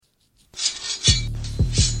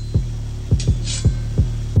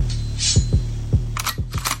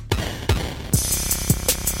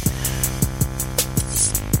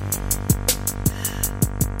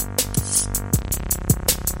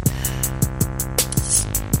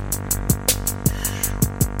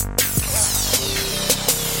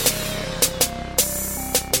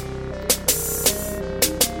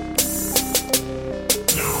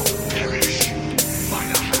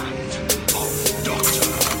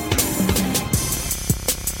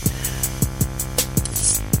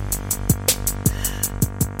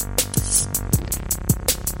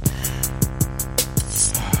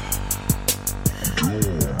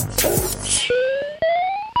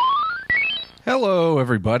Hello,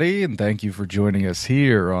 everybody, and thank you for joining us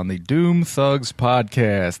here on the Doom Thugs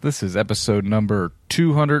podcast. This is episode number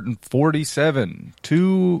 247,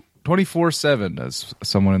 24/7, as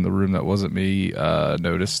someone in the room that wasn't me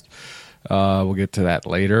noticed. We'll get to that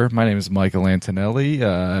later. My name is Michael Antonelli.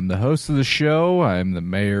 I'm the host of the show. I'm the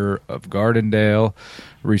mayor of Gardendale.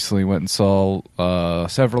 Recently went and saw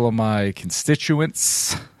several of my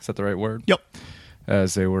constituents. Is that the right word? Yep.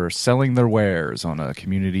 As they were selling their wares on a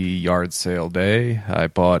community yard sale day. I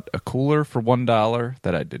bought a cooler for $1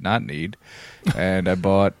 that I did not need, and I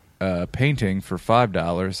bought a painting for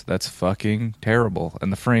 $5. That's fucking terrible, and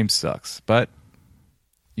the frame sucks. But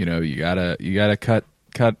you know, you gotta cut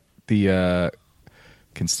the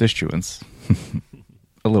constituents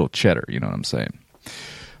a little cheddar. You know what I'm saying?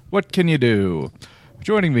 What can you do?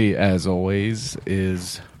 Joining me, as always,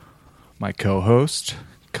 is my co-host,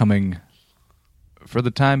 coming for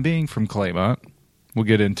the time being from Claymont. We'll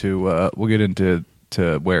get into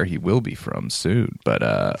where he will be from soon.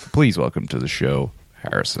 But please welcome to the show,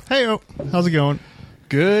 Harrison. Hey, how's it going?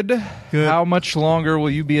 Good. How much longer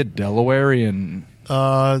will you be a Delawarean?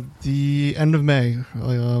 The end of May.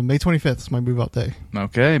 May 25th is my move-out day.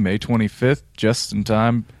 Okay, May 25th, just in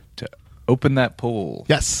time to open that pool.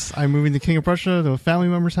 Yes, I'm moving to King of Prussia to a family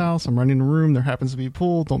member's house. I'm renting a room. There happens to be a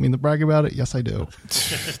pool. Don't mean to brag about it. Yes, I do.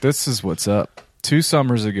 This is what's up. 2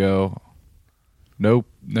 summers ago,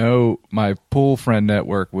 my pool friend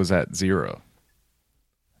network was at 0.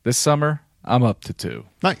 This summer, I'm up to 2.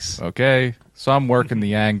 Nice. Okay, so I'm working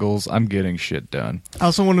the angles. I'm getting shit done. I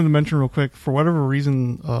also wanted to mention real quick, for whatever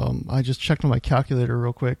reason, I just checked on my calculator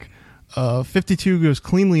real quick. 52 goes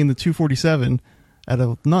cleanly into 247 at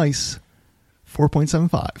a nice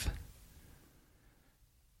 4.75.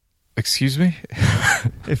 Excuse me?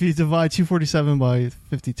 If you divide 247 by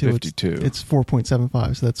 52, it's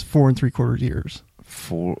 4.75. So that's 4 3/4 years.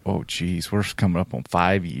 Oh, geez. We're coming up on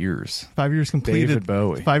 5 years. 5 years completed. David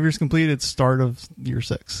Bowie. 5 years completed, start of year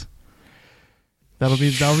 6. That'll be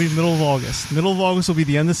middle of August. Middle of August will be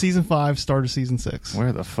the end of season 5, start of season 6.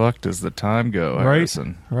 Where the fuck does the time go,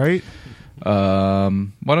 Harrison? Right. Why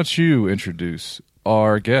don't you introduce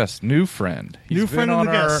our guest, new friend? New friend of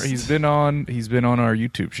the guest. He's been on our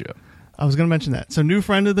YouTube show. I was going to mention that. So, new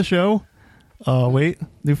friend of the show.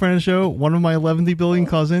 New friend of the show. One of my 11th billion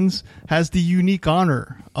cousins has the unique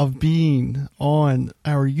honor of being on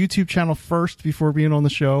our YouTube channel first before being on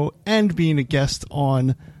the show, and being a guest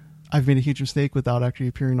on I've Made a Huge Mistake without actually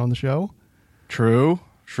appearing on the show. True.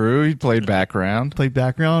 He played background.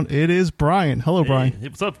 It is Brian. Hello, Brian. Hey,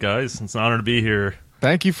 what's up, guys? It's an honor to be here.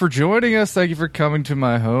 Thank you for joining us. Thank you for coming to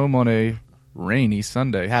my home on a rainy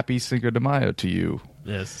Sunday. Happy Cinco de Mayo to you.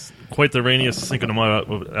 Yes, quite the rainiest Cinco de Mayo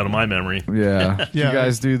out of my memory. Yeah. You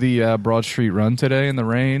guys do the Broad Street run today in the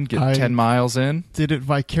rain? Get 10 miles in? Did it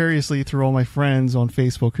vicariously through all my friends on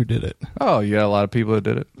Facebook who did it. Oh, you got a lot of people that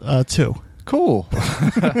did it? 2. Cool.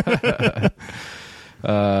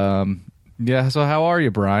 Yeah, so how are you,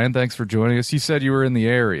 Brian? Thanks for joining us. You said you were in the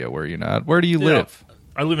area. Were you not? Where do you live?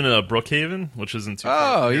 I live in Brookhaven, which isn't too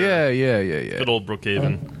far. Oh, yeah. Good old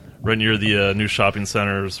Brookhaven. Right near the new shopping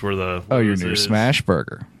centers where the... Oh, you're near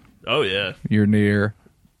Smashburger. Oh, yeah. You're near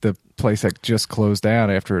the place that just closed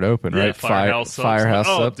down after it opened, right? Firehouse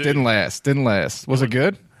Subs. Didn't last. Was it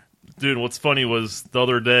good? Dude, what's funny was the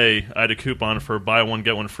other day I had a coupon for buy one,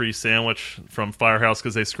 get one free sandwich from Firehouse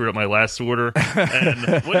because they screwed up my last order.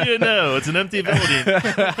 And what do you know? It's an empty building. I'm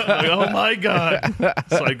like, oh, my God.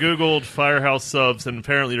 So I Googled Firehouse Subs, and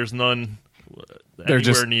apparently there's none...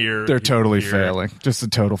 near. They're totally failing. Just a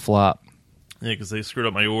total flop. Yeah, because they screwed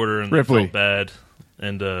up my order and Ripley. They felt bad.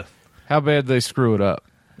 And how bad did they screw it up?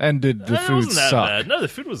 And did the food wasn't that suck? Bad. No, the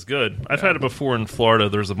food was good. I've had it before in Florida.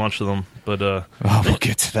 There's a bunch of them, but we'll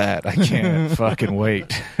get to that. I can't fucking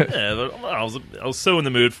wait. Yeah, but I was so in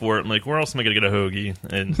the mood for it. I'm like, where else am I gonna get a hoagie?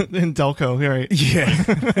 And in Delco, right? Yeah,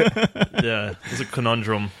 yeah, it was a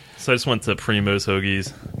conundrum. So I just went to Primo's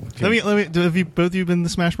Hoagies. Let me. Have you both of you been to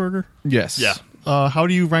Smashburger? Yes. Yeah. How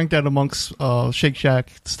do you rank that amongst Shake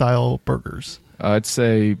Shack style burgers? I'd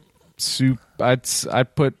say soup.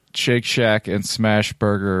 I'd put Shake Shack and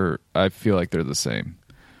Smashburger. I feel like they're the same.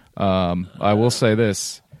 I will say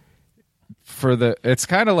this: it's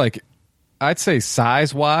kind of like, I'd say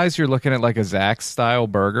size wise, you're looking at like a Zaxby's style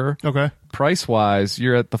burger. Okay. Price wise,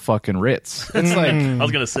 you're at the fucking Ritz. It's like I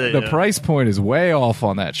was gonna say the price point is way off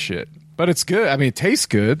on that shit, but it's good. I mean, it tastes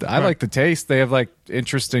good. I like the taste. They have like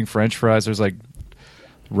interesting French fries. There's like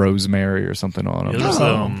rosemary or something on them. Yeah, there's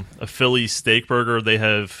Oh. a Philly steak burger.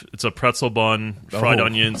 It's a pretzel bun, fried Oh.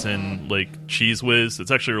 onions, and like cheese whiz. It's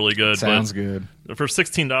actually really good. Sounds good. But for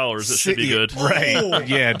 $16, it should be good. Right.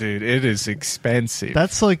 Yeah, dude. It is expensive.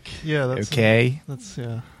 That's like, yeah, that's okay. That's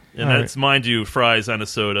yeah. And All that's, mind you, fries and a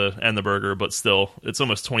soda and the burger, but still, it's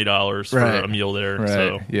almost $20 for Right. a meal there. Right.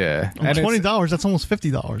 So Yeah. right. $20. That's almost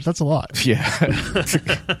 $50. That's a lot, Yeah.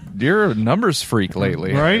 You're a numbers freak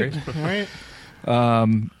lately. right? Harry.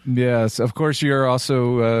 Right. Yes. Of course, you're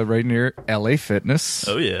also right near LA Fitness.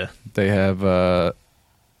 oh yeah, They have a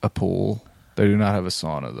pool. They do not have a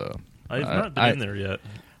sauna, though. I've not been in there yet.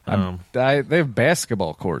 They have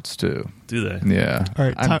basketball courts, too. Do they? Yeah. All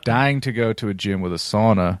right, I'm dying to go to a gym with a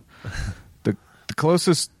sauna. The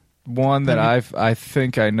closest one that I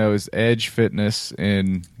think I know is Edge Fitness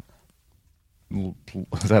in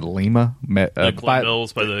is that Lima? Like Glen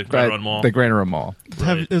Mills by the Grand Run Mall. The Grand Run Mall.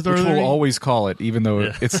 Is there Which we'll any, always call it, even though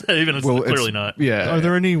Yeah. it's Even it's clearly not. Yeah. are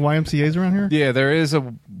there any YMCA's around here? Yeah, there is a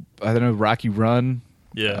I don't know, Rocky Run.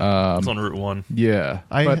 Yeah, it's on Route 1. Yeah.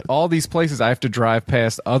 I- But all these places I have to drive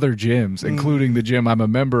past other gyms, including the gym I'm a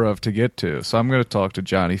member of, to get to. So I'm going to talk to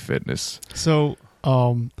Johnny Fitness. So,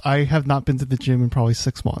 I have not been to the gym in probably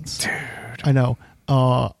 6 months. Dude, I know.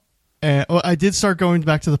 And I did start going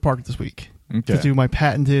back to the park this week Okay. to do my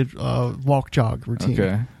patented walk jog routine.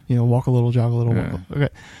 Okay. You know, walk a little, jog a little. Yeah. Walk a- okay.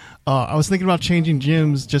 I was thinking about changing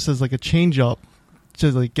gyms just as like a change up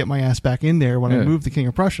to like get my ass back in there when I Yeah. moved to King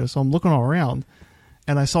of Prussia. So I'm looking all around,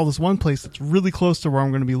 and I saw this one place that's really close to where I'm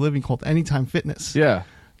going to be living called Anytime Fitness. Yeah.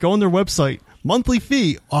 Go on their website. Monthly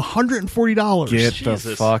fee $140. Get the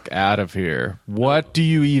Jesus. fuck out of here. What do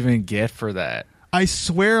you even get for that? I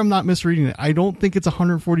swear I'm not misreading it. I don't think it's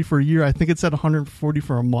 140 for a year. I think it's at 140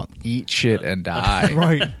 for a month. Eat shit and die.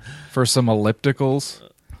 Right. For some ellipticals?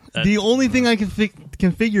 The only thing I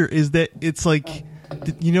can figure is that it's like,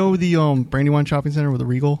 you know, the Brandywine Shopping Center with the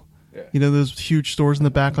Regal. Yeah. You know those huge stores in the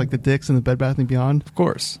back, like the Dick's and the Bed Bath and Beyond. Of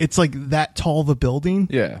course. It's like that tall of a building,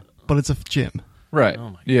 Yeah. but it's a gym. Right.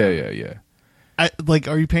 Oh my Yeah.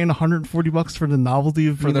 Are you paying $140 for the novelty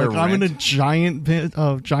of being their like, I'm in a rent?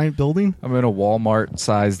 giant building? I'm in a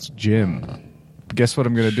Walmart-sized gym. Guess what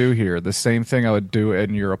I'm going to do here? The same thing I would do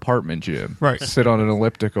in your apartment gym. Right. Sit on an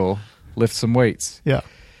elliptical, lift some weights. Yeah,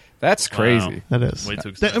 That's crazy. Wow. that is. Way too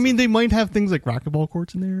I expensive. mean, they might have things like racquetball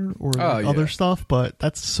courts in there or Oh, yeah. other stuff, but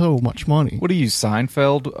that's so much money. What are you,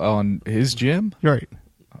 Seinfeld on his gym? Right.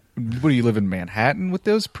 What do you live in Manhattan with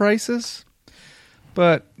those prices?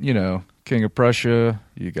 But, you know, King of Prussia,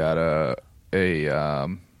 you got a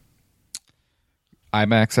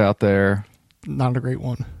IMAX out there. Not a great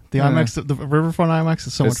one. The Yeah. IMAX, the Riverfront IMAX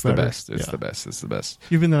is so It's much the better. best. It's Yeah. the best. It's the best.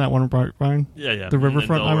 You've been to that one, Brian? Yeah. The In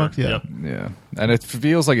Riverfront Delaware. IMAX? Yeah. Yep. Yeah. And it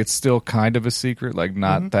feels like it's still kind of a secret. Like,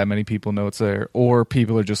 not that many people know it's there. Or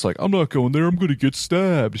people are just like, I'm not going there. I'm going to get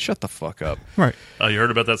stabbed. Shut the fuck up. Right. You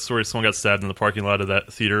heard about that story? Someone got stabbed in the parking lot of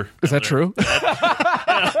that theater. Is that true? They're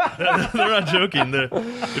not joking.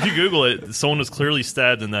 If you Google it, someone was clearly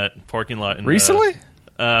stabbed in that parking lot. In, Recently?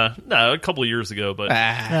 No, a couple of years ago, but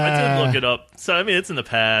I did look it up. So, I mean, it's in the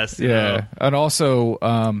past. you Yeah. know. And also,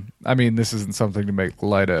 I mean, this isn't something to make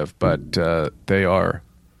light of, but they are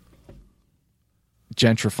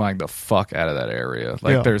gentrifying the fuck out of that area.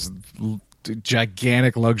 Like, Yeah. there's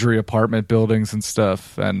gigantic luxury apartment buildings and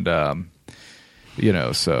stuff. And, you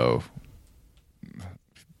know, so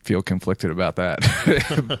feel conflicted about that.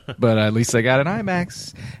 But at least they got an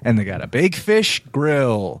IMAX and they got a Big Fish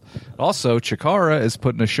grill. Also, Chikara is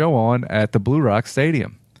putting a show on at the Blue Rock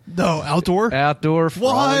Stadium. No, outdoor? Outdoor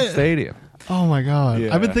Frolic What? Stadium. Oh, my God.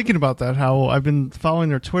 Yeah. I've been thinking about that, how I've been following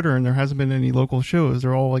their Twitter, and there hasn't been any local shows.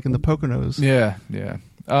 They're all, like, in the Poconos. Yeah.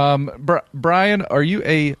 Brian, are you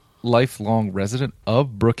a lifelong resident of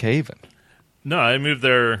Brookhaven? No, I moved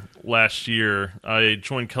there last year. I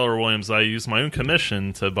joined Keller Williams. I used my own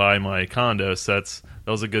commission to buy my condo. So that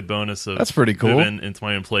was a good bonus of That's pretty cool. moving into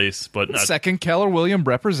my own place. But Second Keller Williams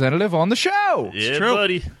representative on the show. yeah, true.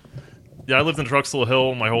 buddy. Yeah, I lived in Truxtell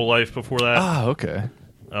Hill my whole life before that. Ah, okay.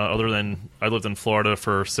 Other than I lived in Florida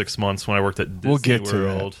for 6 months when I worked at Disney We'll get to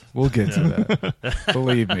World. that. We'll get to that.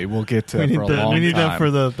 Believe me, we'll get to We that need, for a long we need time. that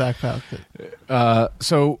for the backpack.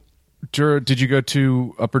 So, did you go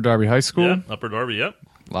to Upper Darby High School? Yeah, Upper Darby. Yep.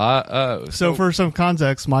 So for some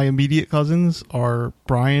context, my immediate cousins are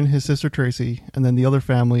Brian, his sister Tracy, and then the other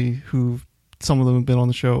family who some of them have been on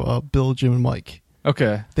the show, Bill, Jim, and Mike.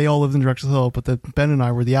 Okay. They all lived in Drexel Hill, but Ben and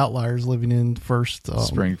I were the outliers living in first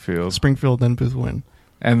Springfield. Springfield, then Boothwyn.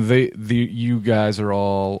 And you guys are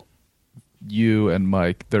all you and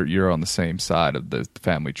Mike, you're on the same side of the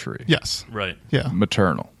family tree. Yes. Right. Yeah.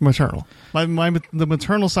 Maternal. Maternal. The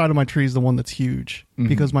maternal side of my tree is the one that's huge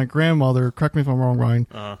because my grandmother, correct me if I'm wrong, Ryan,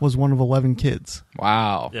 was one of 11 kids.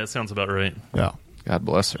 Wow. Yeah, it sounds about right. Yeah. God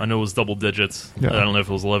bless her. I know it was double digits. Yeah. I don't know if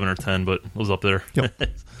it was 11 or 10, but it was up there. Yep.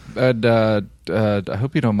 And I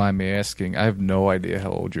hope you don't mind me asking. I have no idea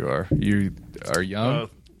how old you are. You are young?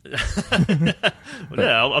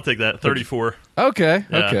 Yeah, I'll take that. 34. Okay.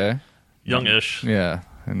 Yeah. Okay. Youngish. Yeah.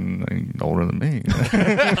 And older than me.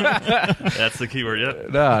 That's the keyword, yeah.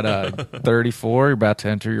 No. 34. You're about to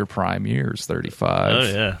enter your prime years. 35. Oh,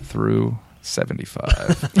 yeah. Through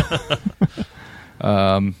 75.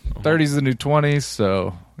 30s is the new 20s,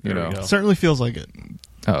 so, you There we know. go. Certainly feels like it.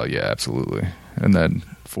 Oh, yeah, absolutely. And then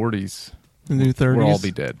 40s, The new 30s. we'll all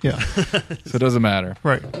be dead. Yeah. So it doesn't matter.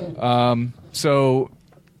 Right. So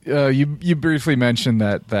you briefly mentioned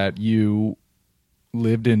that you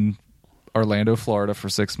lived in Orlando, Florida for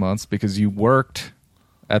 6 months because you worked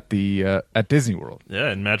at the at Disney World.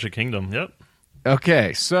 Yeah, in Magic Kingdom, yep.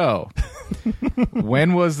 Okay, so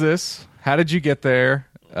when was this? How did you get there?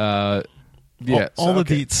 Yeah, All the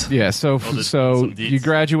okay. deets. Yeah, so some deets. you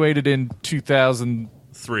graduated in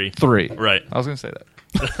 2003. 3. Right. I was going to say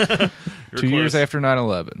that. You're 2 years close. after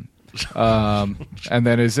 9/11. And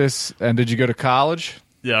then did you go to college?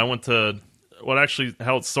 Yeah, I went to...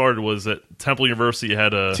 how it started was at Temple University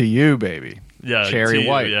had a... TU, baby. Yeah, Cherry TU,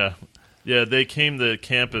 White. Yeah. Yeah, they came to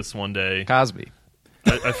campus one day. Cosby.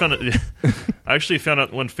 I found it... I actually found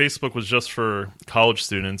out when Facebook was just for college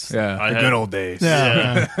students. Yeah, I the had, good old days.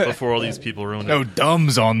 Yeah. before all these people ruined No it.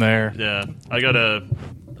 dumbs on there. Yeah, I got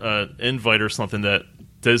a invite or something that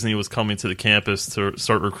Disney was coming to the campus to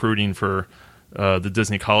start recruiting for the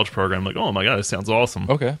Disney College program. I'm like, oh my god, this sounds awesome.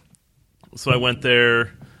 Okay. So I went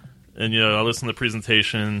there, and I listened to the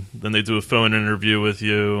presentation. Then they do a phone interview with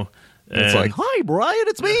you. And It's like, hi, Brian,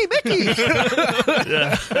 it's me, Mickey.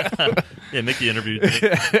 yeah, Mickey interviewed me.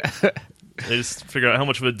 They just figure out how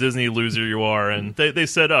much of a Disney loser you are, and they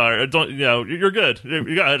said, "Don't you're good.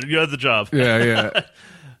 You had the job." yeah.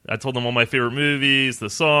 I told them all my favorite movies, the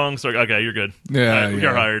songs. Like, okay, you're good. Yeah, All right, yeah.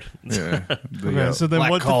 you're hired. Yeah. Okay, so then Black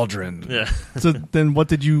what? Cauldron. Yeah, So then, what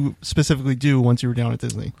did you specifically do once you were down at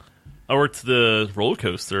Disney? I worked the roller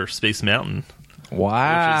coaster, Space Mountain,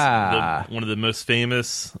 Wow. which is one of the most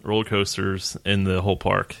famous roller coasters in the whole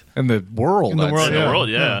park. In the world. In the I'd world, say. In the Yeah. world,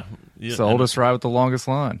 yeah. It's the oldest ride with the longest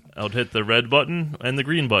line. I would hit the red button and the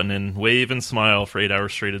green button and wave and smile for 8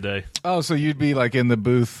 hours straight a day. Oh, so you'd be like in the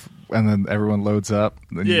booth and then everyone loads up?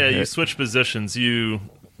 Then Yeah, you hit. switch positions. You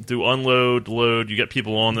do unload, load. You get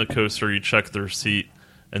people on the coaster. You check their seat,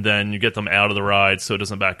 and then you get them out of the ride so it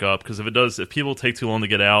doesn't back up. Because if people take too long to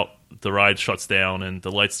get out, the ride shuts down and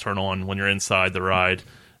the lights turn on when you're inside the ride.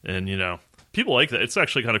 And people like that. It's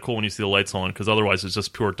actually kind of cool when you see the lights on because otherwise it's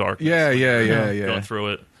just pure darkness. Yeah. Going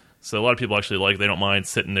through it. So a lot of people actually they don't mind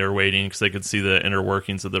sitting there waiting because they could see the inner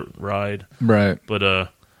workings of the ride. Right. But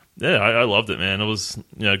yeah, I loved it, man. It was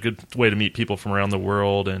a good way to meet people from around the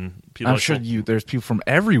world and people. I'm sure there's people from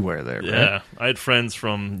everywhere there, Yeah, right? I had friends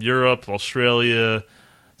from Europe, Australia,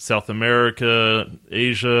 South America,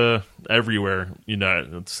 Asia, everywhere.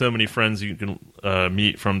 So many friends you can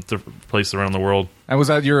meet from different places around the world. And was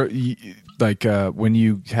that when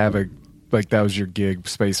you have that was your gig,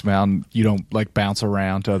 Space Mountain, you don't bounce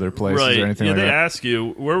around to other places or anything yeah, like they that? ask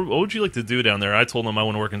you, what would you like to do down there? I told them I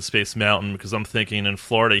want to work in Space Mountain because I'm thinking in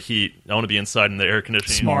Florida heat, I want to be inside in the air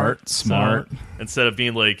conditioning. Smart. Instead of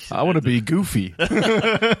being like... I want to be goofy.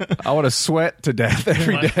 I want to sweat to death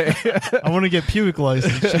every day. I want to get pubic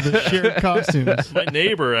license to the shared costumes. My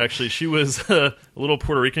neighbor, actually, she was a little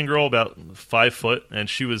Puerto Rican girl, about 5 foot, and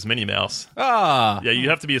she was Minnie Mouse. Ah. Yeah, you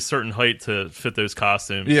have to be a certain height to fit those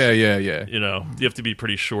costumes. Yeah. You have to be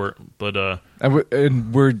pretty short. But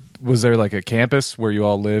Was there a campus where you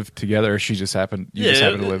all lived together, or she just happened? You just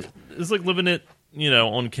happened to live. It's like living it,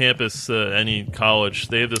 on campus. Any college,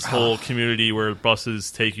 they have this whole community where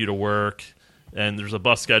buses take you to work, and there's a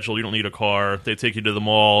bus schedule. You don't need a car. They take you to the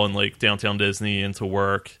mall and downtown Disney and to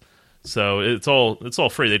work. So it's all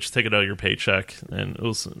free. They just take it out of your paycheck, and it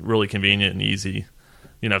was really convenient and easy.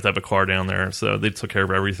 You don't have to have a car down there, so they took care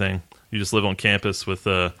of everything. You just live on campus with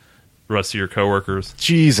the rest of your coworkers.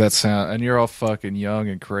 Jeez, that sound. And you're all fucking young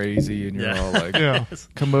and crazy, and you're all like, Yeah.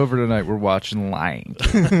 "Come over tonight. We're watching Lion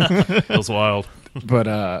King." It was wild.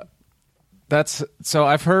 But that's so.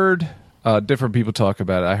 I've heard different people talk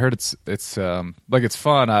about it. I heard it's it's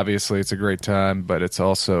fun. Obviously, it's a great time, but it's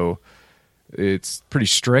also pretty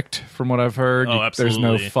strict from what I've heard. Oh, There's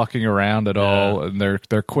no absolutely. fucking around at all, and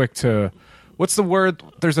they're quick to. What's the word?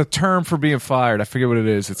 There's a term for being fired. I forget what it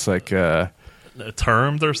is. It's like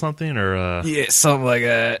termed or something, or Yeah, something like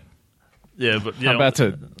that. yeah, but I'm about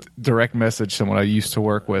to direct message someone I used to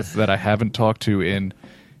work with that I haven't talked to in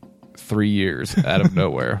 3 years out of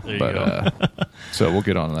nowhere. There you But so we'll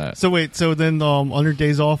get on that. So wait, so then on your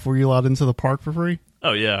days off, were you allowed into the park for free?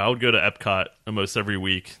 Oh yeah, I would go to Epcot almost every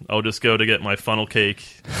week. I would just go to get my funnel cake,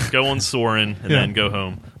 go on Soarin', and Yeah. then go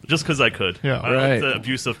home, just because I could. Yeah. I Right. like the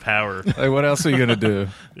abuse of power. Like, what else are you gonna do?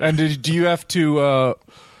 And do you have to,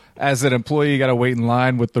 as an employee, you got to wait in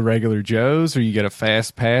line with the regular Joes, or you get a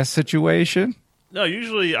fast pass situation? No,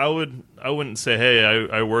 usually I wouldn't say, hey,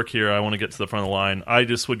 I work here, I want to get to the front of the line. I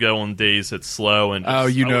just would go on days it's slow and just, Oh,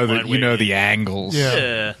 you I know wouldn't the mind you know waiting. the angles.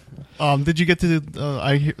 Yeah. Yeah. Did you get to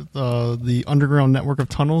the underground network of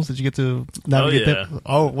tunnels? Did you get to navigate yeah. that?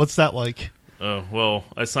 Oh, what's that like? Oh, well,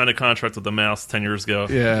 I signed a contract with the mouse 10 years ago.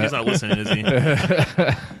 Yeah. He's not listening, is he?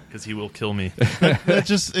 Because he will kill me. That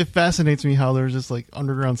just it fascinates me how there's this like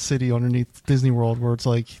underground city underneath Disney World where it's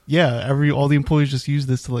like, yeah, all the employees just use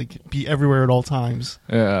this to like be everywhere at all times.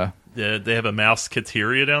 Yeah. Yeah, they have a mouse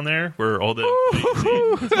cafeteria down there where all the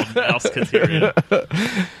it's called mouse cafeteria.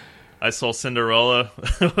 I saw Cinderella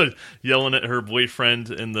yelling at her boyfriend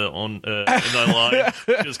in the line,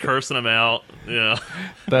 just cursing him out. Yeah,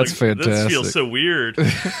 That's This fantastic. feels so weird.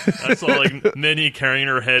 I saw like Minnie carrying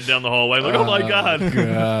her head down the hallway. I'm like, oh my god,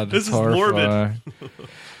 God, This it's is morbid. horrifying.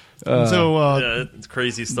 So yeah, it's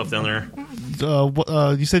crazy stuff down there.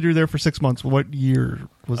 you said you were there for 6 months. What year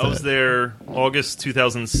was that? I was there August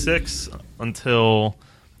 2006 until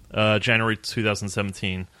January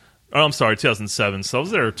 2017. Oh, I'm sorry, 2007. So I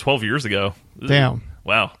was there 12 years ago. Damn.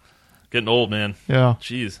 Wow. Getting old, man. Yeah.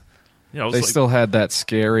 Jeez. Yeah, I was They like, still had that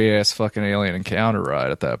scary ass fucking alien encounter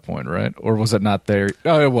ride at that point, right? Or was it not there?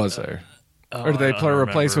 Oh, it was there. Or did they I don't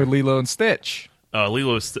replace with remember. Lilo and Stitch?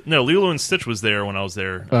 Lilo and Stitch was there when I was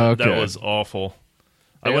there. Oh, okay. That was awful.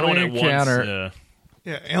 I went on it Alien encounter. once.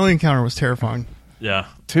 Yeah, Alien Encounter was terrifying. Yeah.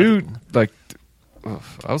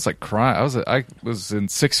 I was like crying. I was in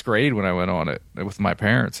 6th grade when I went on it with my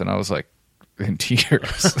parents, and I was like in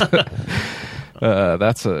tears.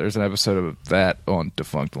 There's an episode of that on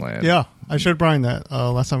Defunct Land. Yeah, I showed Brian that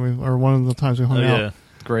last time or one of the times we hung Oh, out. yeah.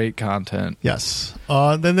 Great content. Yes.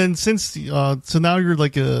 Then since so now you're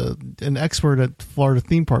like an expert at Florida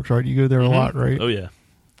theme parks, right? You go there a lot, right? Oh, yeah.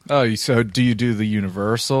 Oh, so do you do the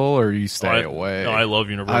Universal or you stay away? No, I love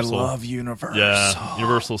Universal. I love Universal. Yeah,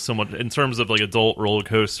 Universal so much in terms of like adult roller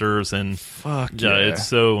coasters and Fuck yeah, yeah. it's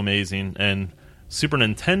so amazing. And Super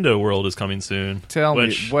Nintendo World is coming soon. Tell me,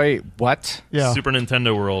 which wait, what? Yeah. Super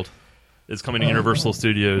Nintendo World is coming to Universal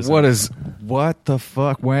Studios. What the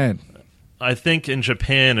fuck? When? I think in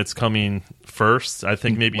Japan it's coming first. I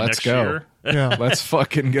think maybe Let's next go. year. Yeah. Let's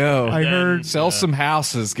fucking go. I Then- heard. Sell some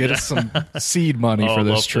houses. Get us some seed money Oh, for I'd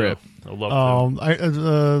this love trip. To. I'd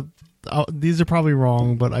love These are probably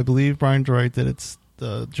wrong, but I believe Brian's right that it's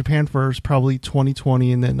Japan first, probably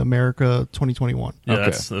 2020, and then America 2021. to. Yeah,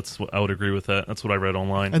 Okay. that's what I would agree with that. That's what I read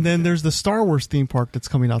online. And then there's the Star Wars theme park that's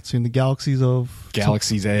coming out soon, the Galaxies of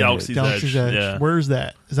Galaxy's Edge. Galaxy's Edge, yeah. Where is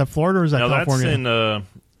that? Is that Florida or is that now California? that's in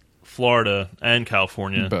Florida and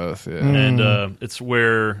California. Both, yeah. And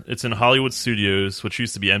it's in Hollywood Studios, which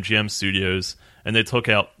used to be MGM Studios, and they took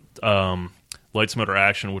out Lights Motor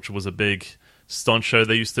Action, which was a big stunt show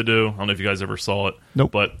they used to do. I don't know if you guys ever saw it.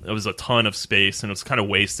 Nope. But it was a ton of space, and it was kind of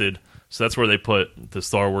wasted. So that's where they put the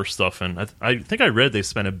Star Wars stuff in. I think I read they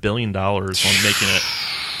spent $1 billion on making it.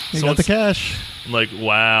 You So got the it's- cash. I'm like,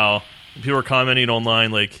 wow. People were commenting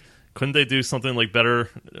online, like, couldn't they do something like better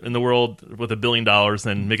in the world with $1 billion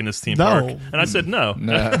than making this theme No. park? And I said no.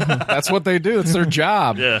 Nah, that's what they do. It's their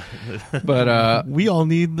job. Yeah. But We all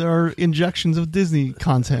need our injections of Disney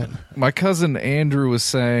content. my cousin Andrew was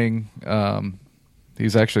saying, he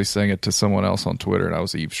was actually saying it to someone else on Twitter, and I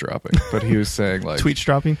was eavesdropping. But he was saying like, Tweet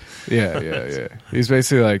dropping. yeah. He's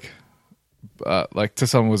basically like to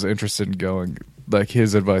someone who was interested in going. Like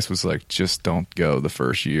his advice was like, just don't go the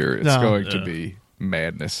first year. It's No. going to Yeah. be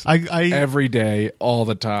madness I every day, all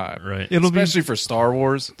the time. Right. It'll be Especially for Star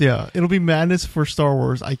Wars. Yeah, it'll be madness for Star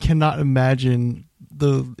Wars. I cannot imagine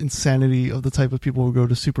the insanity of the type of people who go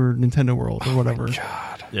to Super Nintendo World or whatever.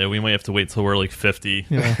 Yeah, we might have to wait till we're like 50.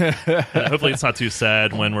 Yeah. And hopefully it's not too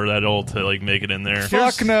sad when we're that old to like make it in there.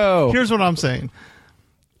 Fuck no. Here's what I'm saying.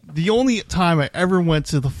 The only time I ever went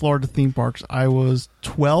to the Florida theme parks, I was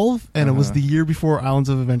 12, and it was the year before Islands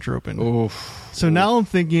of Adventure opened. Oof. So now I'm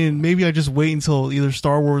thinking maybe I just wait until either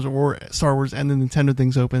Star Wars or Star Wars and the Nintendo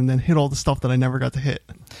things open, and then hit all the stuff that I never got to hit.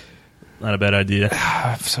 not a bad idea.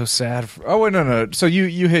 I'm so sad. Oh wait, no. So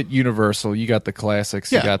you hit Universal. You got the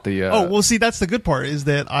classics. Yeah. You got the. Oh well, see, that's the good part is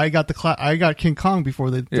that I got I got King Kong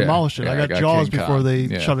before they demolished it. yeah, I got I got Jaws King before Kong. they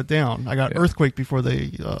Yeah. shut it down. I got Yeah. Earthquake before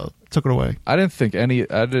they took it away. I didn't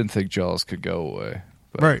think Jaws could go away.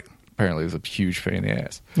 But Right. Apparently, it was a huge pain in the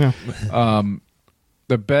ass. Yeah.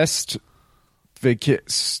 The best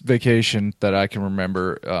vacation that I can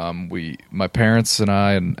remember, my parents and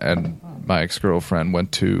I and my ex-girlfriend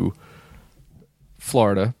went to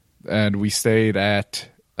Florida, and we stayed at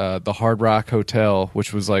the Hard Rock Hotel,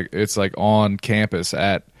 which was it's on campus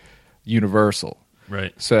at Universal.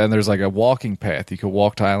 Right. So, and there's like a walking path. You could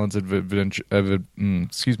walk to Islands of Adventure.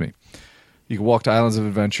 Excuse me. You could walk to Islands of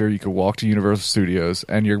Adventure. You could walk to Universal Studios,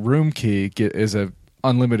 and your room key is a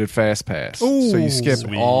unlimited fast pass. So you skip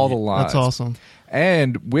Sweet. all the lines. That's awesome.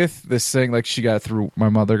 And with this thing, like my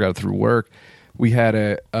mother got it through work. We had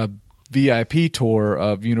a VIP tour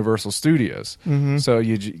of Universal Studios. Mm-hmm. So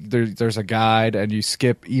there's a guide, and you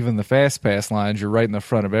skip even the fast pass lines. You're right in the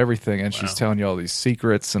front of everything, and she's telling you all these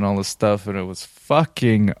secrets and all this stuff, and it was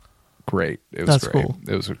fucking great. It was That's great. cool.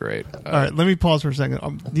 It was great. All right, let me pause for a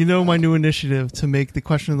second. You know my new initiative to make the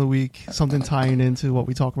question of the week something tying into what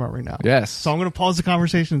we talk about right now. Yes. So I'm going to pause the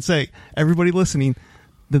conversation and say, everybody listening,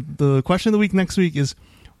 the question of the week next week is,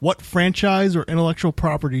 what franchise or intellectual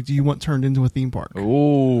property do you want turned into a theme park?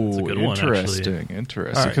 Oh, That's a good one, interesting. All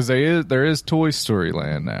Interesting. right. Because there is Toy Story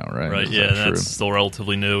Land now, right? Right. Is Yeah, that that's true? still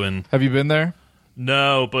relatively new. And Have you been there?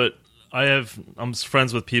 no, but I'm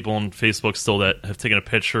friends with people on Facebook still that have taken a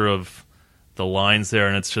picture of the lines there,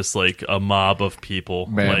 and it's just like a mob of people.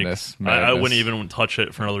 Madness, Like, I madness. wouldn't even touch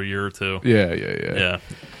it for another year or two. Yeah. Yeah.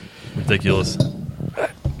 Ridiculous.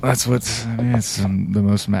 That's it's the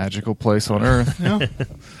most magical place on earth. Yeah.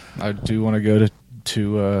 I do want to go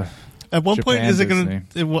to At one point, Japan is it going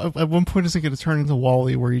Disney. to? At one point, is it going to turn into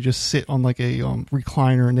Wall-E, where you just sit on like a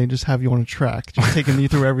recliner and they just have you on a track, just taking you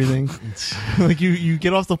through everything? Like you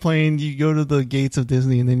get off the plane, you go to the gates of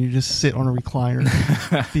Disney, and then you just sit on a recliner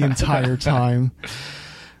the entire time.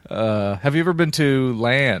 have you ever been to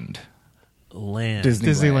Land? Land.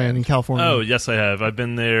 Disneyland in California. Oh, yes, I have. I've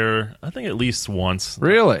been there, I think, at least once.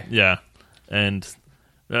 Really? Yeah. And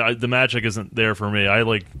the magic isn't there for me. I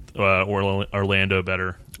like Orlando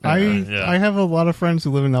better. Yeah. I have a lot of friends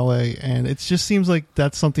who live in LA, and it just seems like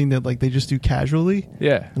that's something that like they just do casually.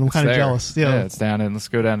 Yeah. And I'm it's kinda there. jealous. Yeah. It's down in. Let's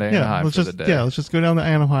go down to Anaheim let's for just the day. let's just go down to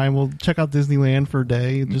Anaheim. We'll check out Disneyland for a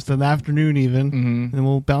day, just an afternoon even, and then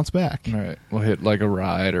we'll bounce back. All right. We'll hit like a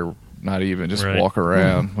ride or not even just Right. walk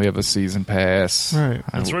around. We have a season pass. Right.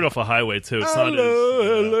 It's right off a highway, too. It's not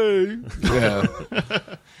as...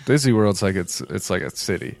 Yeah. Disney World's like it's like a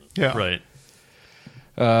city. Yeah. Right.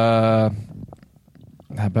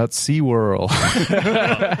 How about SeaWorld?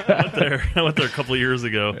 I went there a couple of years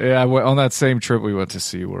ago. Yeah, on that same trip we went to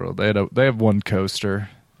SeaWorld. They have one coaster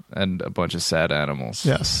and a bunch of sad animals.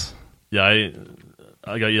 Yes. Yeah,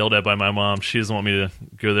 I got yelled at by my mom. She doesn't want me to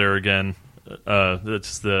go there again.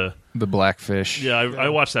 That's the... The blackfish. Yeah, I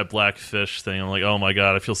watched that blackfish thing. I'm like, oh my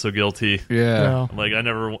god, I feel so guilty. Yeah. I'm like,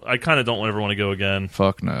 I kind of don't ever want to go again.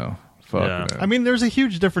 Fuck no. Fuck Yeah. no. I mean, there's a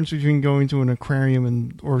huge difference between going to an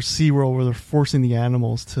aquarium or SeaWorld where they're forcing the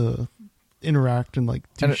animals to interact and like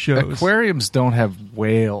do And shows. aquariums don't have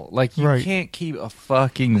whale. Like you Right. can't keep a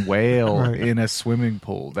fucking whale Right. in a swimming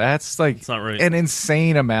pool. That's like It's not right. an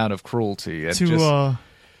insane amount of cruelty. And to just,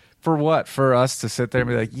 for what? For us to sit there and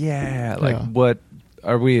be like, what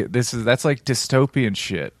are we? That's like dystopian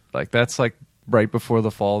shit. Like that's like right before the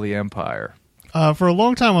fall of the empire. for a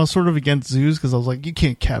long time, I was sort of against zoos because I was like, you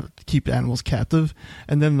can't keep animals captive.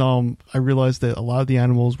 And then I realized that a lot of the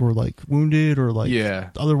animals were like wounded or like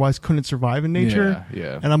otherwise couldn't survive in nature.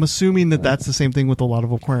 Yeah. And I'm assuming that that's the same thing with a lot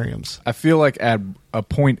of aquariums. I feel like at a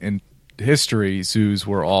point in history, zoos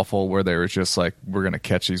were awful where they were just like, we're going to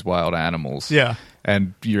catch these wild animals. Yeah.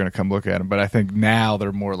 And you're going to come look at them. But I think now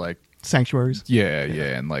they're more like, Sanctuaries.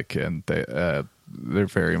 and they're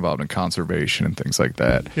very involved in conservation and things like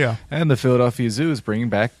that. Yeah. And the Philadelphia Zoo is bringing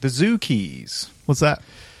back the zoo keys. What's that?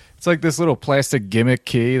 It's like this little plastic gimmick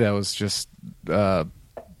key that was just that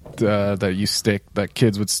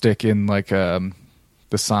kids would stick in like the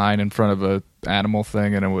sign in front of a animal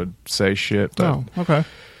thing, and it would say shit. But Oh, okay.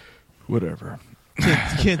 whatever. You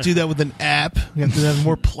can't do that with an app. You have to have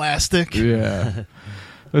more plastic. Yeah.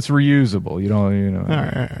 It's reusable. You don't. All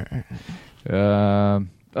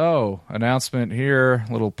right. Announcement here.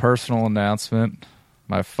 Little personal announcement.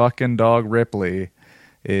 My fucking dog Ripley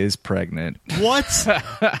is pregnant. What?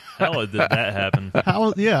 How did that happen?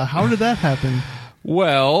 How did that happen?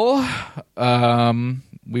 Well,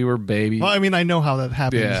 we were baby. Well, I mean, I know how that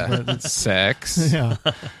happens. Yeah, But it's, sex. yeah.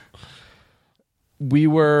 we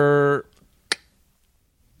were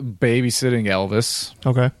babysitting Elvis,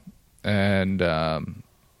 Okay. and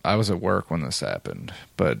I was at work when this happened.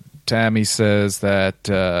 But Tammy says that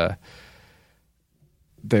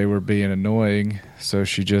they were being annoying, so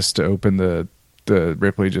she just opened the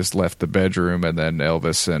Ripley just left the bedroom, and then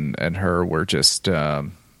Elvis and her were just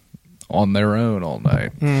on their own all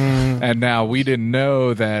night. And now we didn't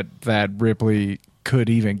know that Ripley could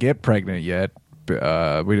even get pregnant yet. We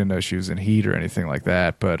didn't know she was in heat or anything like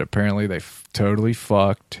that, but apparently they totally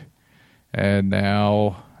fucked. And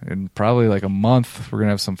now, in probably like a month, we're going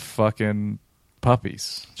to have some fucking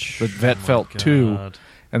puppies. The vet felt 2,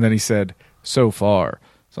 and then he said, so far.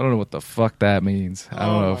 So I don't know what the fuck that means. I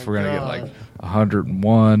don't know if we're going to get like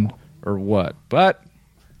 101 or what. But,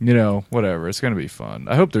 you know, whatever. It's going to be fun.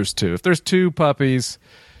 I hope there's 2. If there's 2 puppies,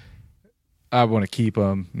 I want to keep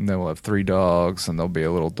them, and then we'll have 3 dogs, and there'll be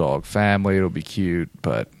a little dog family. It'll be cute,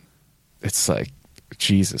 but it's like,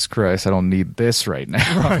 Jesus Christ, I don't need this right now.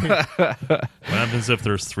 Right. What happens if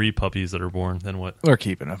there's 3 puppies that are born? Then what? We're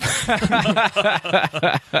keeping them.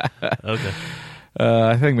 Okay.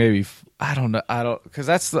 I think maybe I don't know. Because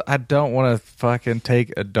I don't want to fucking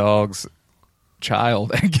take a dog's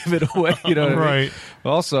child and give it away. You know what I mean? Right.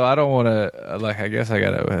 Also, I don't want to. I guess I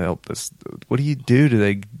gotta help this. What do you do? Do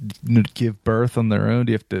they give birth on their own?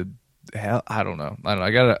 Do you have to? Hell, I don't know.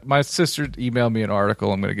 I gotta. My sister emailed me an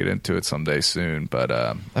article. I'm gonna get into it someday soon. But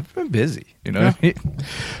I've been busy. You know what I mean?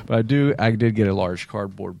 But I did get a large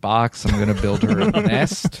cardboard box. I'm gonna build her a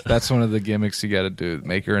nest. That's one of the gimmicks you got to do.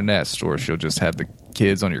 Make her a nest, or she'll just have the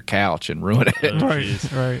kids on your couch and ruin it.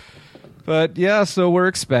 Right. Right. But yeah, so we're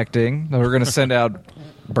expecting. We're going to send out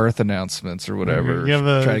birth announcements or whatever. You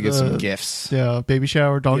have try to get some gifts. Yeah, baby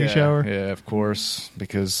shower, doggy shower. Yeah, of course,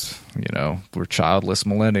 because we're childless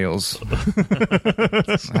millennials.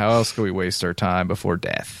 How else can we waste our time before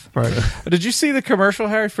death? Right. Did you see the commercial,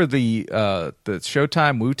 Harry, for the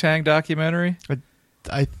Showtime Wu-Tang documentary?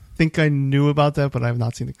 I think I knew about that, but I have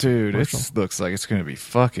not seen the Dude, commercial. it looks like it's going to be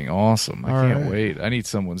fucking awesome. I All can't right. wait. I need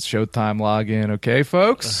someone's Showtime login. Okay,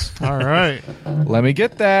 folks? All right. Let me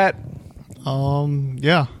get that.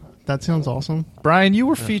 Yeah, that sounds awesome. Brian, you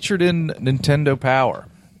were featured in Nintendo Power.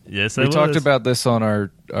 Yes, We talked about this on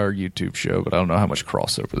our YouTube show, but I don't know how much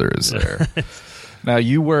crossover there is there. Now,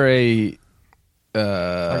 you were a...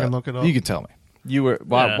 I can look it up. You can tell me. You were...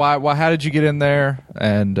 Why? How did you get in there?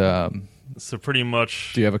 And So pretty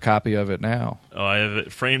much, do you have a copy of it now? oh, I have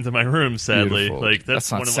it framed in my room. Sadly, Beautiful. like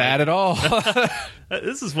that's not one of sad at all.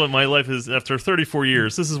 This is what my life is after 34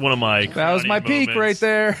 years. This is one of my. That was my peak right moments.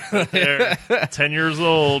 there. There, 10 years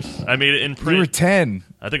old. I made it in print. You were 10.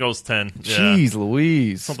 I think I was 10. Yeah. Jeez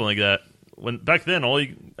Louise. Something like that. When back then, all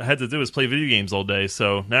you had to do was play video games all day.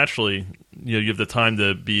 So naturally, you have the time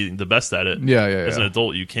to be the best at it. Yeah. As an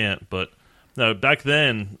adult, you can't. But no, back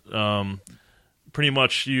then, pretty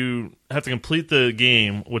much you have to complete the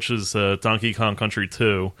game, which is Donkey Kong Country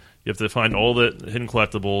 2. You have to find all the hidden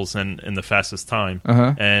collectibles and in the fastest time.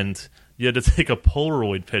 And you had to take a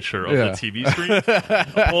Polaroid picture of the TV screen, a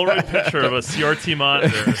Polaroid picture of a CRT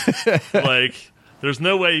monitor. Like, there's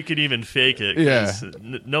no way you could even fake it. 'Cause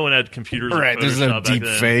no one had computers. Right, there's no deep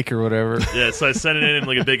fake or whatever. Yeah, so I sent it in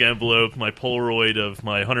like a big envelope, my Polaroid of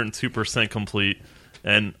my 102% complete.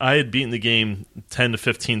 And I had beaten the game 10 to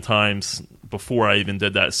 15 times before I even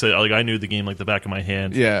did that. So like I knew the game like the back of my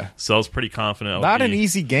hand. Yeah. So I was pretty confident. Not an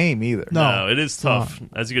easy game either. No, it is tough.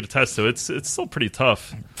 As you could attest to, it's still pretty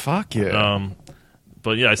tough. Fuck yeah.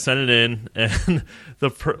 But yeah, I sent it in, and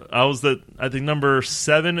I was I think number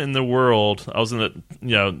 7 in the world. I was in the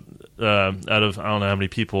out of I don't know how many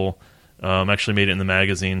people actually made it in the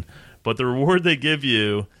magazine. But the reward they give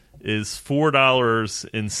you is $4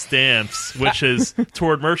 in stamps, which is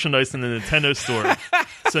toward merchandise in the Nintendo store.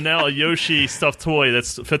 So now a Yoshi stuffed toy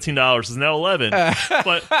that's $15 is now $11.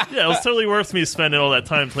 But yeah, it was totally worth me spending all that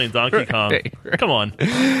time playing Donkey Kong. Right. Come on.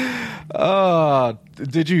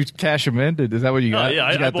 Did you cash them in? Is that what you got?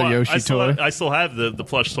 Yeah, you got the Yoshi toy? I still have the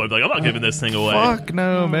plush toy. Like, I'm not giving this thing away. Fuck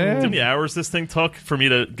no, man. Do you know how many hours this thing took for me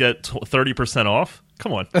to get 30% off?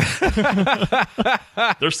 Come on.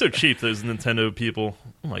 They're so cheap, those Nintendo people.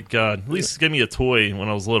 Oh my god. At least give me a toy when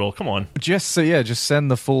I was little. Come on. Just send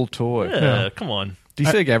the full toy. Yeah. Come on. Do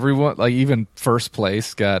you think everyone, like even first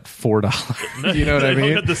place, got $4? You know what I mean? They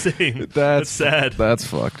all got the same. That's sad. That's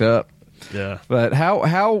fucked up. Yeah. But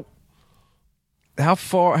how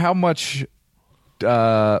much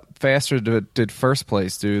faster did first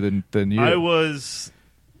place do than you?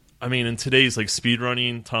 I mean, in today's like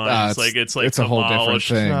speedrunning times, it's a whole different demolished.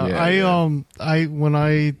 thing. I when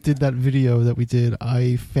I did that video that we did,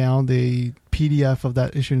 I found a PDF of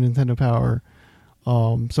that issue of Nintendo Power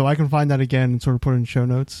So I can find that again and sort of put it in show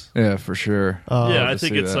notes. Yeah, for sure. Yeah, Love I to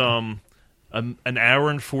think see it's that. an hour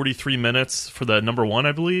and 43 minutes for the number one,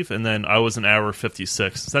 I believe, and then I was an hour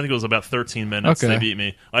 56. So I think it was about 13 minutes Okay. they beat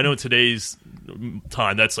me. I know in today's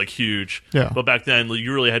time that's like huge, Yeah. but back then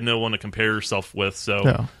you really had no one to compare yourself with, so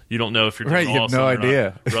Yeah. you don't know if you're Right, doing you have awesome no or not.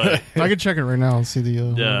 idea. Right. I can check it right now and see the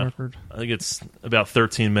Yeah. record. I think it's about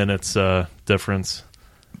 13 minutes difference.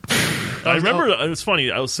 I remember, it was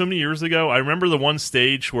funny, I was so many years ago, I remember the one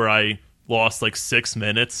stage where I lost like 6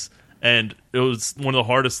 minutes, and it was one of the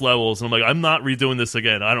hardest levels, and I'm like, I'm not redoing this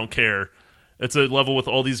again, I don't care. It's a level with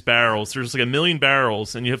all these barrels, there's like 1 million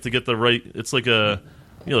barrels, and you have to get the right, it's like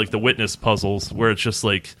like the witness puzzles, where it's just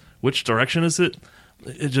like, which direction is it?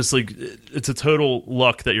 It's just like, it's a total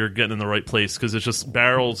luck that you're getting in the right place, because it's just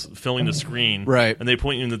barrels filling the screen, Right. and they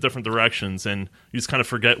point you in the different directions, and you just kind of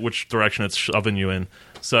forget which direction it's shoving you in.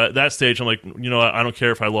 So at that stage, I'm like, you know what? I don't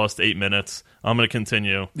care if I lost 8 minutes. I'm going to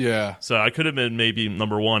continue. Yeah. So I could have been maybe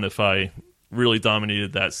number one if I really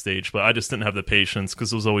dominated that stage, but I just didn't have the patience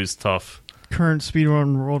because it was always tough. Current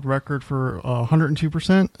speedrun world record for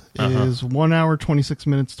 102% is 1 hour 26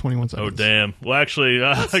 minutes 21 seconds. Oh, damn. Well, actually,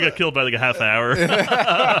 I got killed by like a half hour.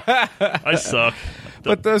 I suck.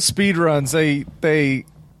 But those speed runs, They're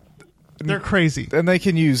crazy. and they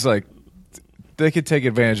can use like they could take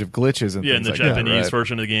advantage of glitches and Yeah, in things the like Japanese that, right?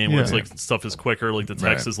 version of the game where it's Yeah. like stuff is quicker, like the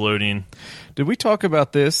text Right. is loading. Did we talk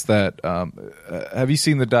about this? That have you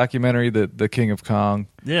seen the documentary, the King of Kong?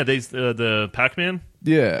 Yeah, the Pac-Man?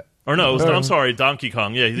 Yeah, Or no, I'm sorry, Donkey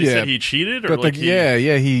Kong. Yeah, they said he cheated? Or but like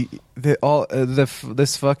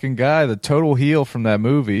this fucking guy, the total heel from that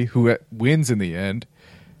movie, who wins in the end,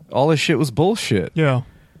 all his shit was bullshit. Yeah.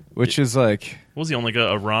 Which is like, What was he on, like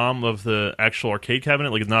a ROM of the actual arcade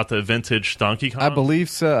cabinet, like not the vintage Donkey Kong? I believe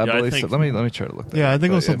so. I Yeah, I believe think- so. Let me try to look. That Yeah, up. I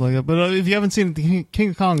think it was But, something like that. But if you haven't seen it, the King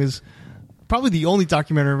of Kong is probably the only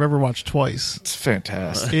documentary I've ever watched twice. It's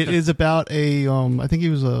fantastic. It is about I think he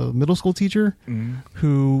was a middle school teacher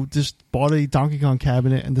who just bought a Donkey Kong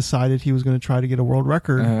cabinet and decided he was going to try to get a world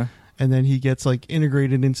record. Uh-huh. And then he gets like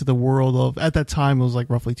integrated into the world of, at that time it was like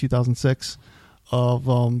roughly 2006,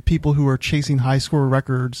 of people who are chasing high score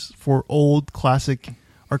records for old classic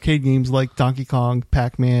arcade games like Donkey Kong,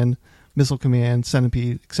 Pac-Man, Missile Command,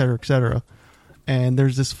 Centipede, etc. And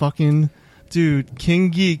there's this fucking dude, King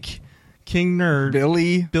Geek, King Nerd,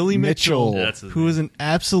 Billy Mitchell, Yeah, that's his who was an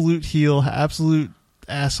absolute heel, absolute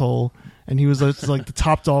asshole, and he was like the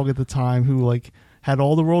top dog at the time, who like had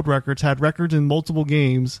all the world records, had records in multiple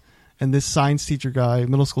games, and this science teacher guy,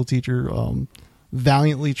 middle school teacher,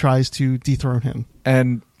 valiantly tries to dethrone him.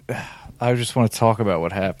 And I just want to talk about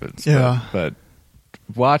what happens. Yeah. But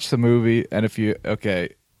watch the movie, and if you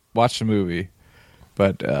watch the movie.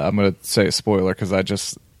 But I'm going to say a spoiler because I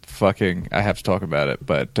have to talk about it.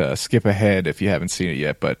 But skip ahead if you haven't seen it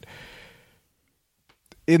yet. But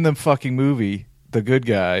in the fucking movie, the good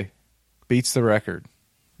guy beats the record,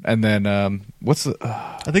 and then I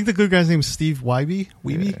think the good guy's name is Steve Wiebe,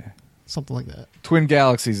 Yeah. something like that. Twin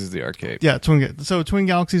Galaxies is the arcade. Yeah, Twin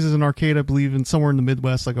Galaxies is an arcade, I believe, in somewhere in the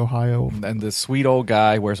Midwest, like Ohio. And the sweet old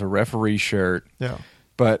guy wears a referee shirt. Yeah.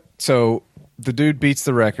 But so the dude beats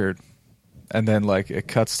the record, and then like it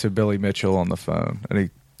cuts to Billy Mitchell on the phone, and he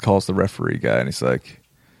calls the referee guy, and he's like,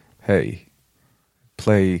 "Hey,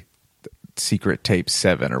 play Secret Tape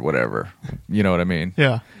 7 or whatever." You know what I mean?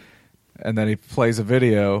 Yeah. And then he plays a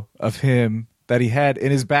video of him that he had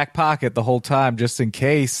in his back pocket the whole time, just in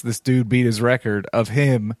case this dude beat his record, of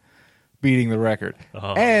him beating the record.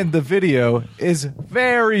 Oh. And the video is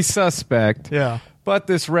very suspect. Yeah. But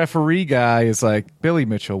this referee guy is like, Billy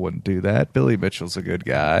Mitchell wouldn't do that. Billy Mitchell's a good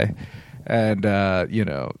guy. And,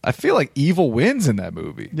 I feel like evil wins in that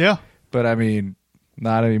movie. Yeah. But, I mean,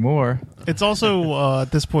 not anymore. It's also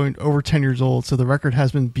at this point over 10 years old, so the record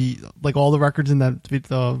has been beat. Like all the records in that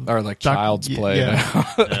Or like Child's Play Yeah, now.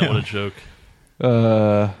 Yeah, what a joke.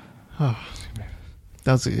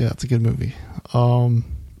 it's a good movie.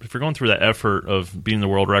 If you're going through that effort of beating the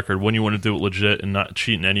world record, wouldn't you want to do it legit and not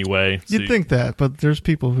cheat in any way? You'd think that, but there's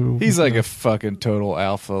people who He's like a fucking total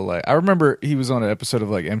alpha. Like, I remember he was on an episode of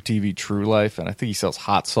like MTV True Life, and I think he sells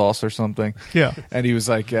hot sauce or something. Yeah. And he was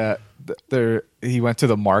like, he went to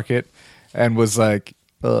the market and was like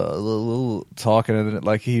talking, and then,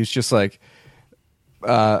 like he was just like,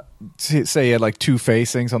 say he had like 2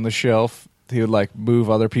 facings on the shelf. He would like move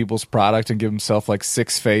other people's product and give himself like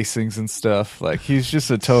 6 facings and stuff. Like he's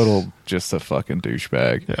just a fucking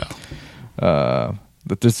douchebag. Yeah.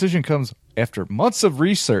 The decision comes after months of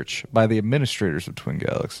research by the administrators of Twin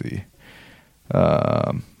Galaxy.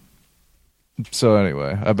 So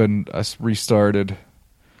anyway, I restarted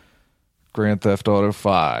Grand Theft Auto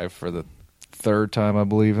 5 for the third time, I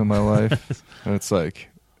believe, in my life. And it's like,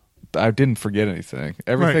 I didn't forget anything.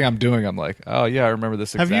 Everything Right. I'm doing, I'm like, oh, yeah, I remember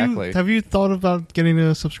this exactly. Have you thought about getting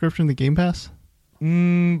a subscription to Game Pass?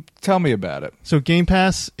 Tell me about it. So Game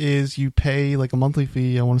Pass is you pay like a monthly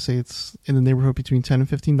fee. I want to say it's in the neighborhood between $10 and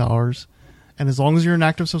 $15. And as long as you're an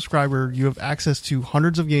active subscriber, you have access to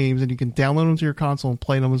hundreds of games and you can download them to your console and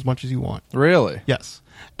play them as much as you want. Really? Yes.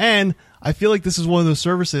 And I feel like this is one of those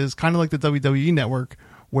services, kind of like the WWE Network,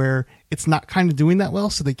 where it's not kind of doing that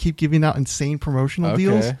well, so they keep giving out insane promotional Okay.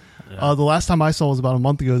 deals. Yeah. The last time I saw was about a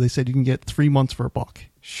month ago. They said you can get 3 months for $1.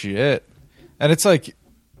 Shit. And it's like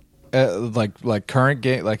current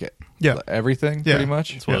game, like Yeah. everything, Yeah. pretty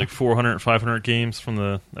much. It's what, like 400, 500 games from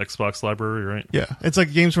the Xbox library, right? Yeah, it's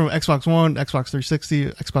like games from Xbox One, Xbox 360,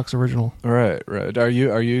 Xbox Original. Right. Are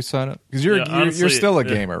you signed up? Because you're Yeah, honestly, you're still a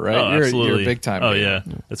yeah. gamer, right? Oh, you're absolutely. a big time. Oh gamer.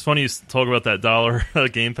 yeah. It's funny you talk about that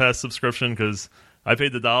 $1 Game Pass subscription because I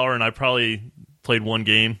paid the $1 and I probably played one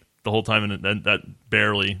game the whole time, and that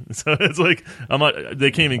barely. So it's like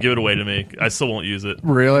they can't even give it away to me. I still won't use it.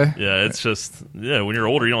 Really? Yeah, it's just when you're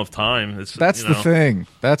older, you don't have time. It's That's you the know. thing.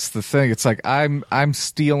 That's the thing. It's like I'm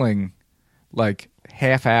stealing like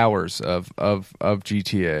half hours of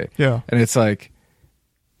GTA. Yeah. And it's like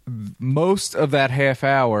most of that half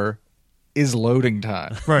hour is loading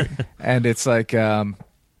time. Right. And it's like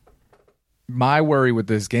my worry with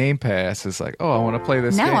this Game Pass is like, oh, I want to play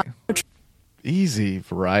this Now game. Easy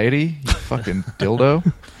variety, you fucking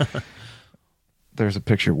dildo. There's a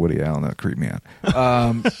picture of Woody Allen that creeped me out.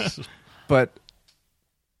 But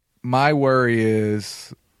my worry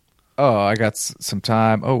is, oh, I got some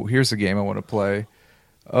time. Oh, here's a game I want to play.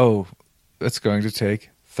 Oh, it's going to take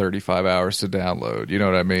 35 hours to download. You know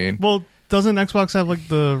what I mean? Well, doesn't Xbox have like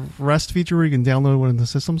the rest feature where you can download when the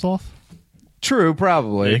system's off? True,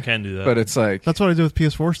 probably. Yeah, you can do that. But it's like, That's what I do with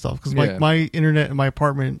PS4 stuff because Yeah. my internet in my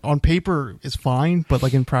apartment on paper is fine, but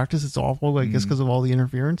like in practice it's awful. I guess because of all the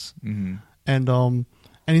interference. mhm. And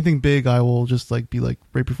anything big, I will just like be like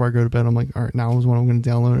right before I go to bed. I'm like, all right, now is when I'm going to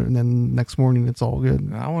download it, and then next morning it's all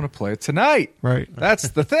good. I want to play it tonight. Right. That's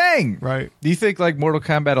the thing. Right. Do you think like Mortal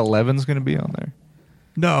Kombat 11 is going to be on there?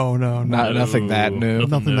 No. Nothing that new.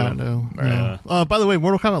 Nothing that new. Yeah. No. By the way,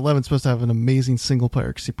 Mortal Kombat 11 is supposed to have an amazing single player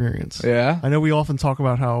experience. Yeah. I know we often talk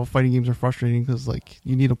about how fighting games are frustrating because like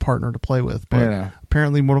you need a partner to play with, but Yeah.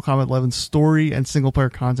 apparently Mortal Kombat 11's story and single player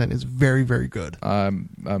content is very, very good. I'm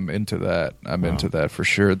into that. I'm into that for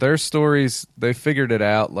sure. Their stories, they figured it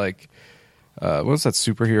out. Like, what was that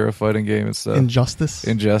superhero fighting game and stuff? Injustice.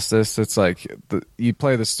 Injustice. It's like you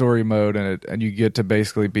play the story mode and you get to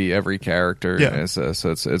basically be every character. Yeah. And so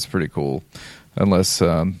it's pretty cool, unless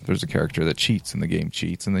there's a character that cheats and the game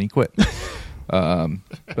cheats and then you quit.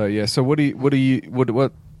 But yeah. So what do you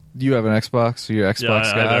have an Xbox? Are you an Xbox Yeah, I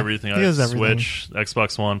guy? have everything. I He have has everything. Switch,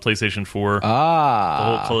 Xbox One, PlayStation 4, the Ah,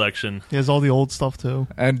 whole collection. He has all the old stuff too.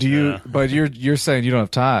 and do you? Yeah. But you're saying you don't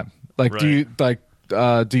have time. Like, do Right. you like?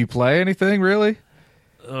 Do you play anything really?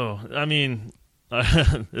 Oh, I mean,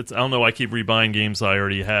 I don't know why I keep rebuying games I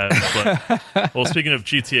already have. But well, speaking of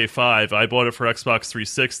GTA 5, I bought it for Xbox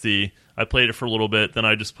 360. I played it for a little bit, then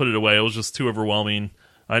I just put it away. It was just too overwhelming.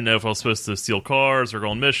 I didn't know if I was supposed to steal cars or go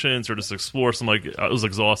on missions or just explore. So it was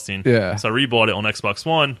exhausting. Yeah. So I rebought it on Xbox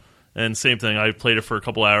One, and same thing. I played it for a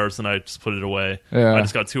couple hours, and I just put it away. Yeah. I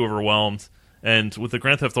just got too overwhelmed. And with the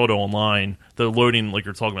Grand Theft Auto Online, the loading, like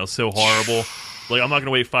you're talking about, is so horrible. Like, I'm not going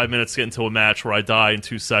to wait 5 minutes to get into a match where I die in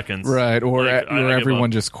 2 seconds. Right, or Like, I give everyone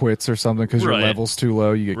up. just quits or something because your Right. level's too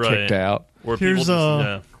low. You get Right. kicked out. Or people Here's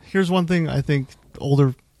just, here's one thing I think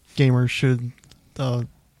older gamers should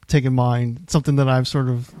take in mind. Something that I've sort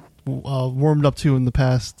of warmed up to in the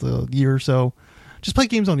past year or so. Just play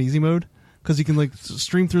games on easy mode because you can like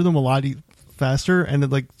stream through them a lot faster, and it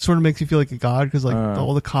like sort of makes you feel like a god because like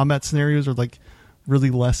all the combat scenarios are like really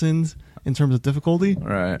lessened in terms of difficulty,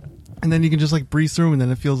 Right. and then you can just like breeze through them, and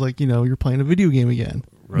then it feels like you're playing a video game again.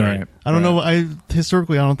 Right. I don't Right. know.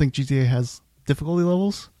 Historically, I don't think GTA has difficulty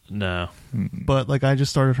levels. No. But like I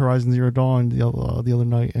just started Horizon Zero Dawn the other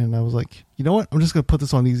night, and I was like, you know what? I'm just gonna put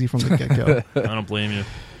this on easy from the get go. I don't blame you.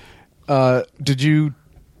 Did you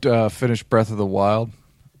finish Breath of the Wild?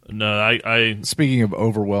 No, I Speaking of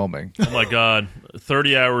overwhelming, oh my god,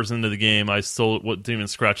 30 hours into the game, I still didn't even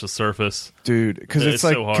scratch the surface. dude, because It's it's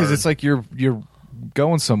like so hard. you're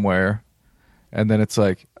going somewhere, and then it's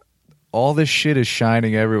like all this shit is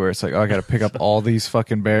shining everywhere. It's like, oh, I got to pick up all these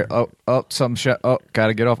fucking bears. Oh, something. Oh, got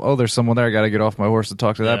to get off. Oh, there's someone there. I got to get off my horse to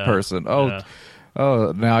talk to that Yeah. person. Yeah.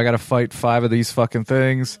 Oh, now I got to fight 5 of these fucking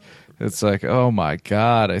things. It's like, oh my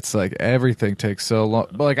god, it's like everything takes so long.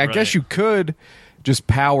 But like, I guess Right. you could just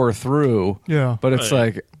power through. Yeah. But it's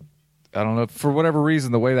Right. like, I don't know, for whatever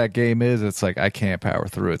reason, the way that game is, it's like I can't power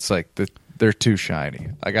through. It's like they're too shiny.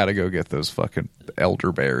 I got to go get those fucking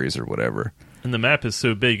elderberries or whatever. And the map is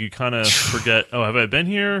so big, you kind of forget, oh, have I been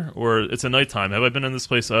here? Or it's a nighttime. Have I been in this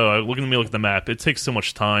place? Oh, look at the map. It takes so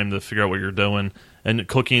much time to figure out what you're doing. And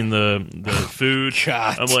cooking the food.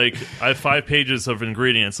 God. I'm like, I have 5 pages of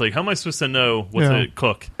ingredients. Like, how am I supposed to know what to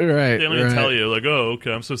cook? Right. They don't even tell you. Like, oh,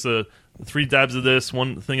 okay, I'm supposed to 3 dabs of this,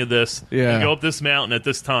 1 thing of this. Yeah. And go up this mountain at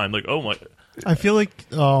this time. Like, oh my. I feel like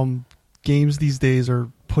games these days are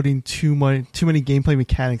putting too many gameplay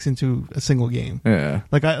mechanics into a single game. Yeah.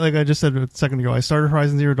 Like I just said a second ago, I started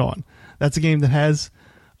Horizon Zero Dawn. That's a game that has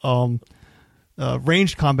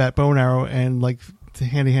ranged combat, bow and arrow, and like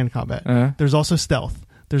hand-to-hand combat. Uh-huh. There's also stealth.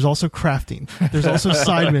 There's also crafting. There's also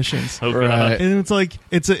side missions. Oh, Right. God. And it's like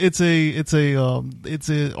it's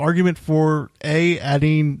a argument for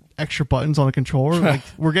adding extra buttons on a controller. Like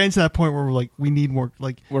we're getting to that point where we're like we need more.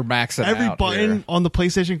 Like We're maxing every out button here. on the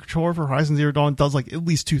PlayStation controller for Horizon Zero Dawn does like at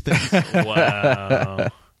least 2 things. Wow.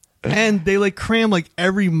 And they like cram like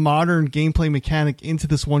every modern gameplay mechanic into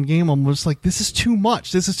this one game. I'm just like, this is too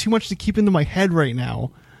much. This is too much to keep into my head right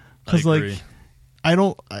now. Because I like agree. I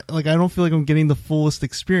don't feel like I'm getting the fullest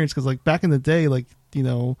experience. Because like back in the day, like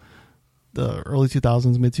the early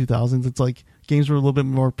 2000s, mid 2000s, it's like games were a little bit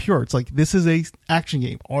more pure. It's like this is a action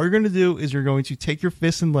game. All you're going to do is you're going to take your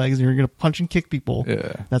fists and legs and you're going to punch and kick people.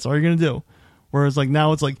 Yeah. That's all you're going to do. Whereas like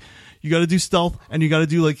now it's like you got to do stealth and you got to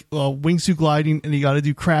do like wingsuit gliding and you got to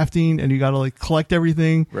do crafting and you got to like collect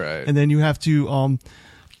everything. Right. And then you have to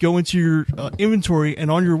go into your inventory, and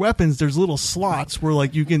on your weapons there's little slots where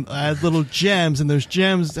like you can add little gems, and those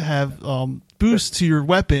gems have boosts to your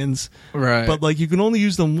weapons. Right. But like you can only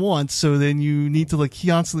use them once, so then you need to like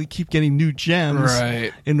constantly keep getting new gems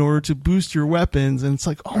Right. in order to boost your weapons. And it's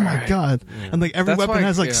like, oh my god! And like every That's weapon why-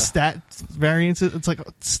 has like yeah. stat variants. It's like,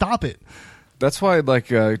 stop it. That's why like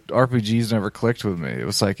RPGs never clicked with me. It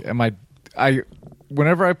was like,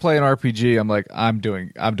 whenever I play an RPG, I'm like, I'm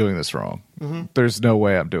doing this wrong. Mm-hmm. There's no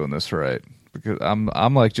way I'm doing this right, because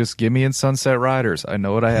I'm like, just give me in Sunset Riders. I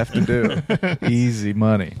know what I have to do. Easy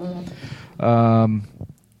money.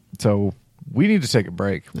 So we need to take a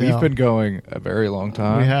break. Yeah. We've been going a very long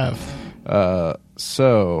time. We have.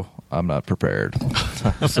 So I'm not prepared.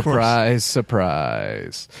 Surprise,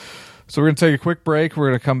 surprise. So we're going to take a quick break. We're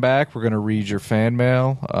going to come back. We're going to read your fan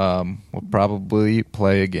mail. We'll probably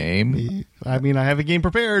play a game. I mean, I have a game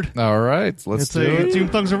prepared. All right, let's It's do a it. Doom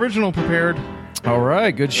Thugs original prepared. All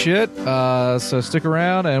right, good shit. So stick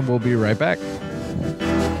around, and we'll be right back.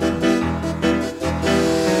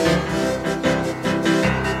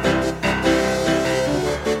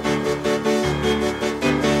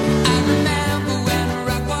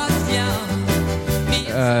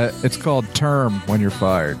 It's called Term when you're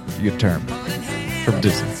fired. You get term from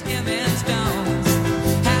Disney.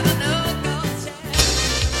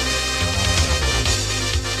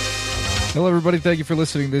 Hello, everybody. Thank you for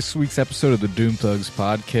listening to this week's episode of the Doom Thugs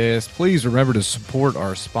podcast. Please remember to support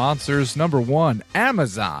our sponsors. Number one,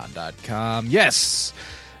 Amazon.com. Yes,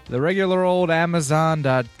 the regular old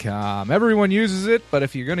Amazon.com. Everyone uses it, but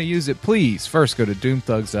if you're going to use it, please first go to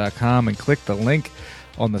DoomThugs.com and click the link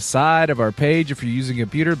on the side of our page if you're using a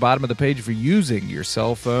computer, bottom of the page if you're using your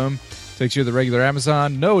cell phone. Takes you to the regular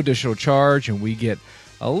Amazon, no additional charge, and we get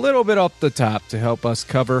a little bit off the top to help us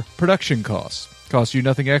cover production costs. Costs you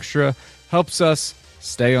nothing extra, helps us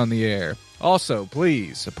stay on the air. Also,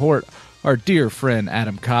 please support our dear friend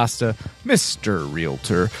Adam Costa, Mr.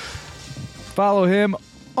 Realtor. Follow him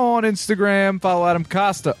on Instagram. Follow Adam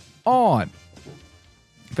Costa on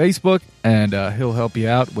Facebook, and he'll help you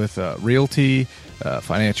out with realty,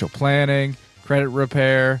 financial planning, credit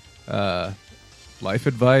repair, life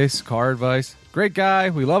advice, car advice. Great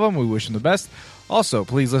guy. We love him. We wish him the best. Also,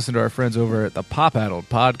 please listen to our friends over at the Pop Addled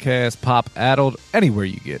podcast. Pop Addled, anywhere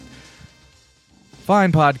you get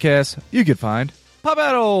fine podcasts, you can find Pop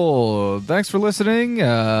Addled. Thanks for listening.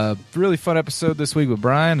 Really fun episode this week with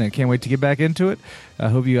Brian, and can't wait to get back into it. I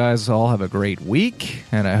hope you guys all have a great week,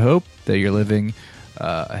 and I hope that you're living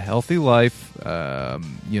a healthy life.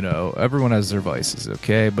 Everyone has their vices,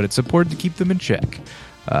 okay? But it's important to keep them in check.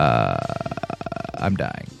 I'm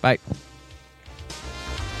dying. Bye.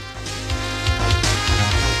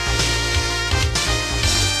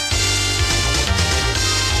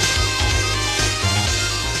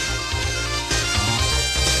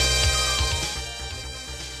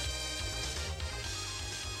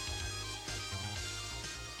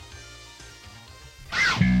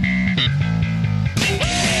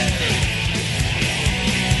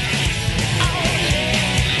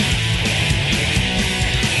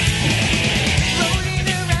 Rolling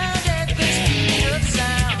around at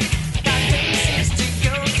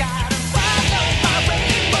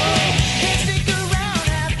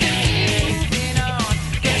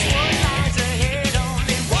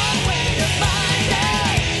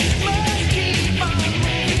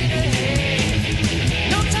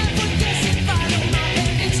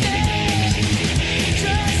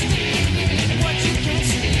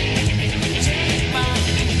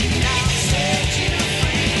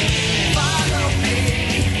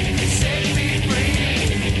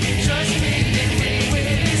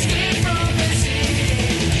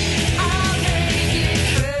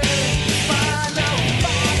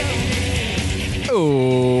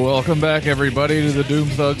Welcome back, everybody, to the Doom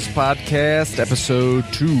Thugs podcast, episode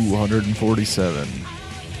 247.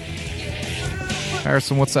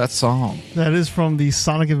 Harrison, what's that song? That is from the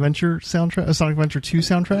Sonic Adventure soundtrack, Sonic Adventure 2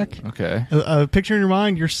 soundtrack. Okay. Picture in your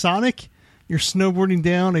mind, you're Sonic, you're snowboarding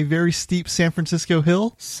down a very steep San Francisco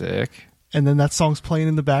hill, Sick. and then that song's playing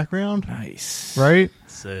in the background, Nice. right?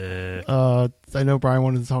 Sick. I know Brian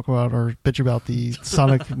wanted to talk about or bitch about the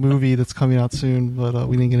Sonic movie that's coming out soon, but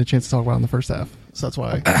we didn't get a chance to talk about it in the first half, so that's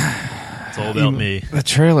why. It's all about me. The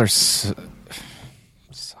trailer sucked.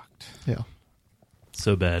 Yeah.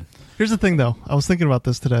 So bad. Here's the thing, though. I was thinking about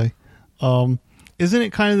this today. Isn't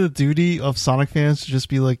it kind of the duty of Sonic fans to just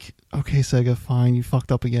be like, okay, Sega, fine, you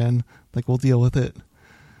fucked up again. Like, we'll deal with it.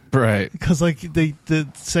 Right. Because, like, the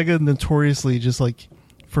Sega notoriously just, like,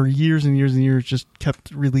 for years and years and years just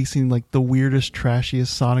kept releasing, like, the weirdest,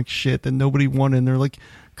 trashiest Sonic shit that nobody wanted. And they're like,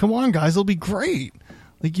 come on, guys, it'll be great.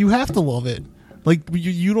 Like, you have to love it. Like,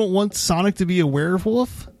 you don't want Sonic to be a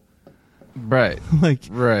werewolf? Right. Like,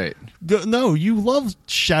 Right. no, you love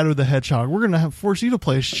Shadow the Hedgehog. We're going to force you to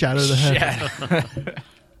play Shadow the Hedgehog.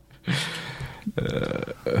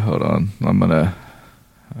 Hold on.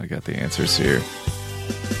 I got the answers here.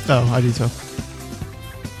 Oh, I do too.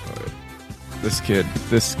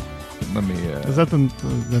 Let me, Is that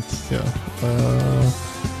that's, yeah.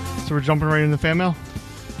 So we're jumping right into fan mail?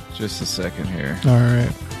 just a second here. All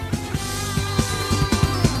right.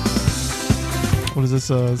 What is this?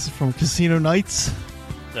 This is from Casino Nights?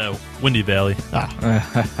 Windy Valley. Ah,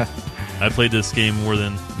 I played this game more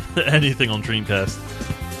than anything on Dreamcast.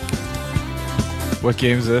 What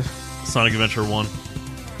game is this? Sonic Adventure 1.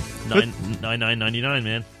 $9.99,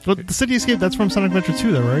 man. but the City Escape, that's from Sonic Adventure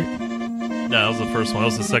 2, though, right? No, that was the first one. That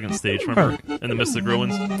was the second stage, remember? In the Mystic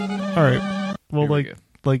Ruins. All right. Well, Here we go.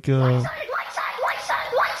 like,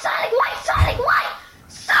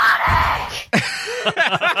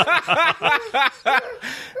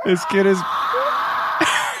 This kid is...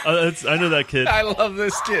 I know that kid. I love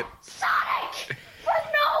this kid. Sonic! For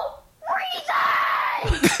no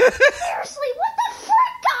reason! Seriously, what the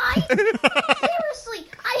frick, guys? Seriously,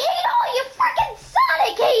 I hate all you frickin'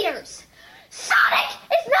 Sonic haters! Sonic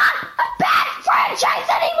is not a bad franchise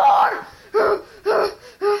anymore!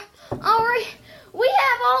 Alright, we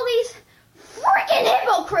have all these frickin'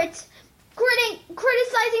 hypocrites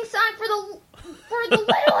criticizing Sonic for the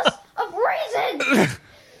littlest of reasons!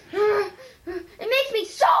 It makes me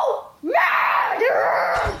so mad!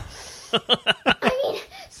 I mean,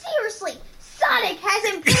 seriously, Sonic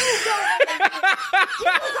has improved over the years. Do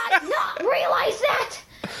you guys not realize that?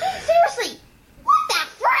 Seriously, what the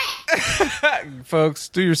frick? Folks,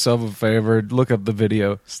 do yourself a favor. Look up the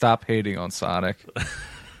video. Stop hating on Sonic.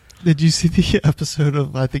 did you see the episode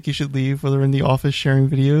of I Think You Should Leave where they're in the office sharing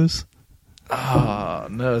videos? Oh,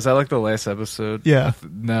 no. Is that like the last episode? Yeah.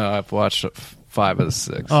 No, I've watched 5 of the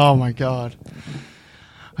 6. Oh, my God.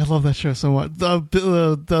 I love that show so much.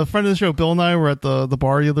 The friend of the show, Bill and I, were at the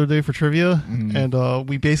bar the other day for trivia, and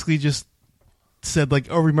we basically just said, like,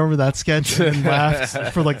 oh, remember that sketch? And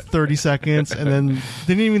laughed for, like, 30 seconds, and then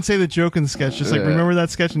didn't even say the joke in the sketch. Just, like, remember that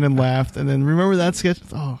sketch, and then laughed, and then remember that sketch?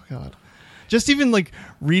 Oh, God. Just even, like,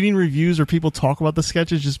 reading reviews or people talk about the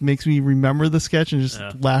sketches just makes me remember the sketch and just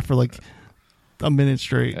laugh for, like, a minute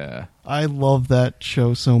straight. Yeah. I love that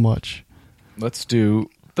show so much. Let's do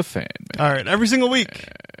the fan mail. All right, every single week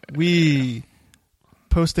we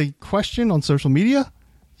post a question on social media.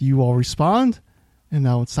 You all respond, and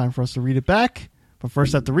now it's time for us to read it back. But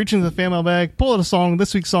first, I have to reach into the fan mail bag, pull out a song.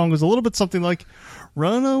 This week's song was a little bit something like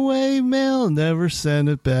 "Runaway mail, never send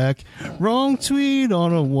it back. Wrong tweet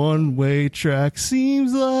on a one-way track.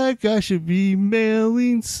 Seems like I should be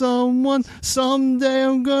mailing someone. Someday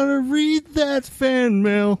I'm gonna read that fan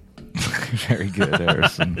mail." Very good,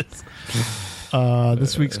 Harrison.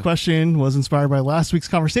 This week's question was inspired by last week's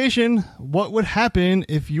conversation. What would happen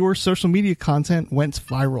if your social media content went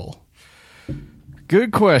viral?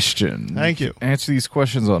 Good question. Thank you. Answer these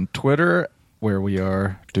questions on Twitter, where we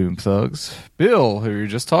are Doom Thugs. Bill, who you were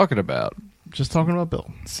just talking about, Just talking about Bill.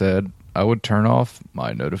 said, I would turn off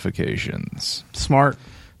my notifications. Smart.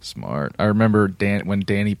 Smart. I remember when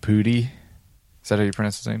Danny Pudi, is that how you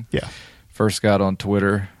pronounce his name? Yeah. First got on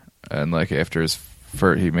Twitter, and like after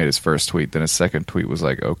he made his first tweet, then his second tweet was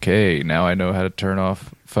like, okay, now I know how to turn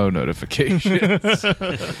off phone notifications.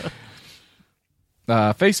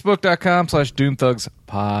 Facebook.com/Doomthugs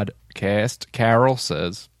podcast. Carol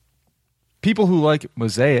says, people who like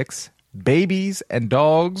mosaics, babies, and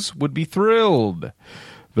dogs would be thrilled.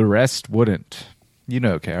 The rest wouldn't. You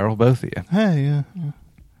know, Carol, both of you. Hey, yeah.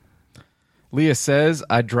 Leah says,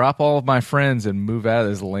 "I drop all of my friends and move out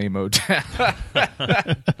of this lame-o town."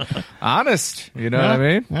 Honest, you know what I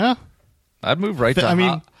mean? Yeah. I'd move right to. I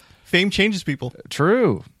mean, fame changes people.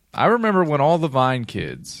 True. I remember when all the Vine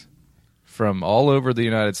kids from all over the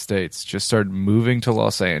United States just started moving to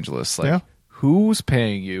Los Angeles. Like, Yeah. who's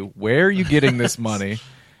paying you? Where are you getting this money?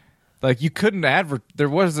 Like, you couldn't there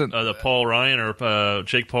wasn't. The Paul Ryan or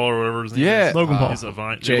Jake Paul or whatever his name Yeah. is. Logan Paul. He's a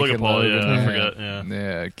Vine. Jake Logan and Paul, Logan. I Yeah. forgot. Yeah.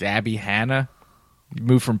 Yeah, Gabby Hanna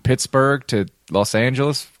moved from Pittsburgh to Los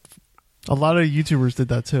Angeles. A lot of YouTubers did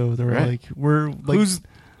that too. They were Right. like, we're like,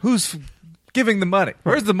 Who's giving the money?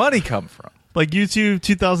 Where's the money come from? like YouTube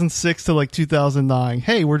 2006 to like 2009.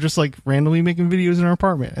 Hey, we're just like randomly making videos in our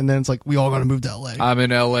apartment. And then it's like, we all got to move to LA. I'm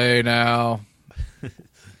in LA now.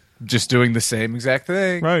 Just doing the same exact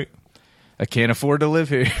thing. Right. I can't afford to live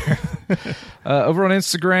here. Over on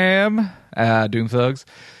Instagram, Doom Thugs,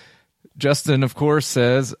 Justin, of course,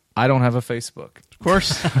 says, "I don't have a Facebook." Of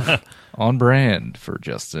course. On brand for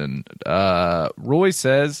Justin. Roy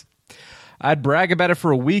says, "I'd brag about it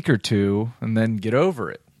for a week or two and then get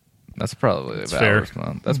over it." That's probably about fair.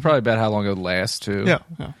 That's probably about how long it would last, too. Yeah.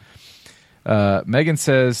 Megan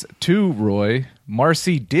says, to Roy,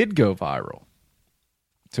 "Marcy did go viral."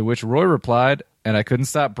 To which Roy replied, "And I couldn't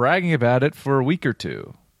stop bragging about it for a week or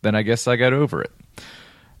two. Then I guess I got over it."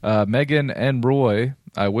 Megan and Roy,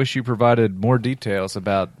 I wish you provided more details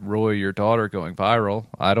about Roy, your daughter, going viral.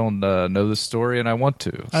 I don't know the story, and I want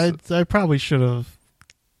to. I probably should have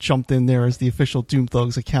jumped in there as the official Doom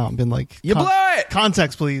Thugs account and been like, You blow it!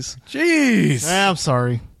 Context, please. Jeez. I'm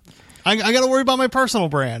sorry. I got to worry about my personal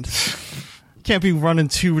brand. Can't be running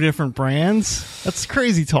two different brands. That's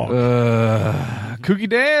crazy talk. Kooky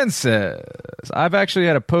Dan says, "I've actually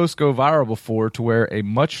had a post go viral before to where a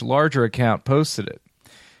much larger account posted it.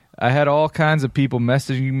 I had all kinds of people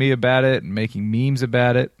messaging me about it and making memes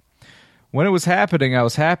about it. When it was happening, I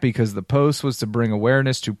was happy because the post was to bring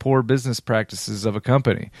awareness to poor business practices of a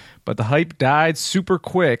company. But the hype died super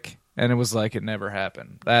quick, and it was like it never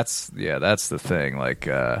happened." That's the thing. Like,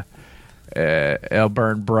 it'll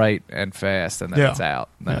burn bright and fast, and then Yeah. it's out.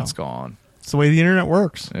 Then Yeah. it's gone. It's the way the internet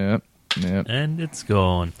works. Yep. Yep. And it's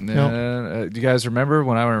gone. Do you guys remember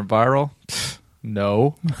when I went viral?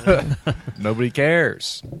 No. Nobody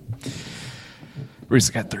cares. Reese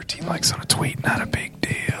got 13 likes on a tweet. Not a big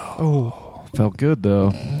deal. Oh, Felt good,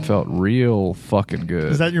 though. Felt real fucking good.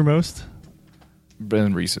 is that your most?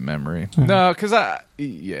 In recent memory? No, because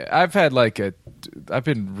I've had like I've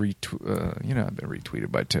been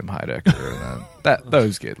retweeted by Tim Heidecker. And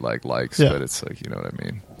those get like likes, Yeah. but it's like, you know what I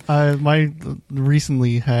mean? My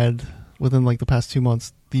recently had, within like the past 2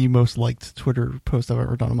 months, the most liked Twitter post I've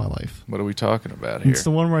ever done in my life. What are we talking about here? It's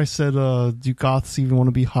the one where I said, "Do goths even want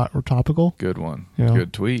to be hot or topical?" Good one. Yeah.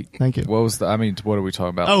 Good tweet. Thank you. What was what are we talking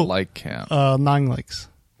about? Oh. Like count. 9 likes.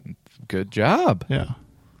 Good job. Yeah.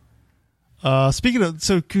 Speaking of,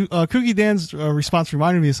 Kooky Dan's response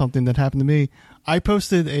reminded me of something that happened to me. I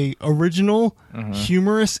posted a original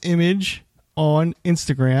humorous image on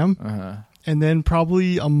Instagram, and then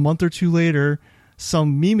probably a month or two later,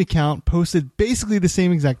 some meme account posted basically the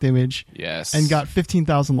same exact image Yes. and got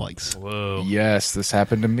 15,000 likes. Whoa. Yes, this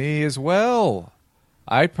happened to me as well.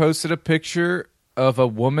 I posted a picture of a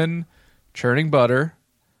woman churning butter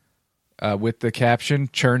with the caption,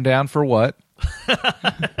 "Churn down for what?"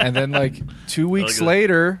 And then like 2 weeks Really good.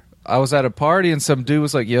 later, I was at a party and some dude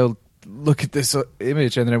was like, "Yo, look at this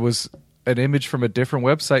image." And then it was an image from a different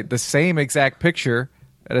website, the same exact picture,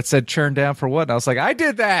 and it said "Churn down for what?" And I was like, "I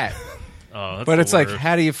did that." Oh, that's But the it's like, worst.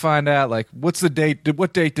 how do you find out? Like, what's the date?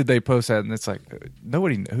 What date did they post that? And it's like,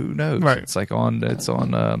 nobody. Who knows? Right. It's like It's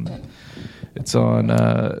on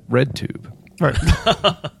RedTube. Right.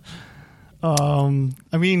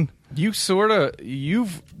 I mean,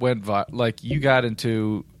 You've went like you got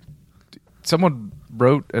into. Someone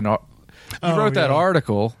wrote you wrote that yeah.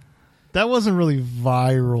 article. that wasn't really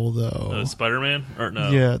viral though. Spider-Man? Or no?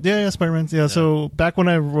 Yeah, Spider-Man. Yeah, so back when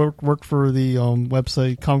I worked for the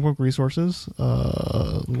website Comic Book Resources,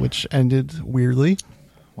 which ended weirdly.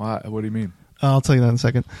 Why? What do you mean? I'll tell you that in a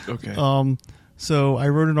second. Okay. So I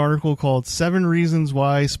wrote an article called 7 Reasons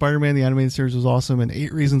Why Spider-Man the Animated Series was awesome and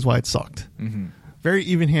 8 Reasons Why it sucked. Mm-hmm. Very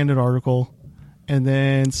even-handed article. And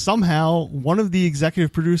then somehow one of the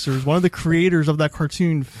executive producers, one of the creators of that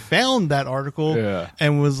cartoon found that article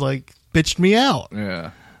and was like, bitched me out. Yeah.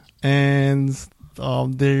 And he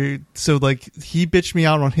bitched me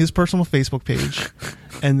out on his personal Facebook page.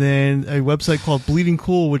 And then a website called Bleeding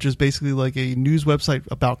Cool, which is basically like a news website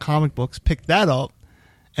about comic books, picked that up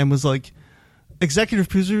and was like, executive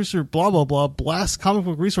producer, blah, blah, blah, blast comic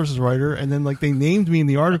book resources writer. And then, like, they named me in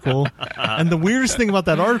the article. And the weirdest thing about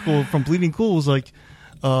that article from Bleeding Cool was, like,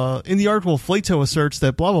 in the article, Flato asserts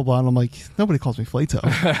that blah, blah, blah. And I'm like, nobody calls me Flato.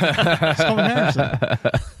 It's Colin Harrison.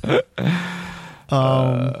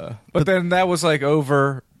 But then that was like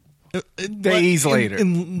over days later.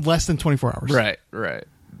 In less than 24 hours. Right.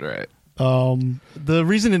 The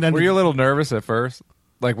reason it ended... Were you a little nervous at first?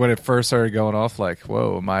 Like when it first started going off, like,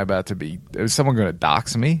 whoa, am I about to be... Is someone going to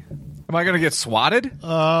dox me? Am I going to get swatted?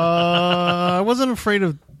 I wasn't afraid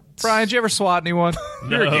of... Brian, did you ever swat anyone?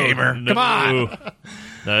 You're a gamer. No. Come on.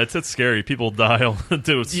 No, it's scary. People dial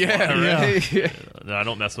to it. Yeah, right. Yeah. No, I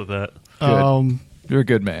don't mess with that. You're a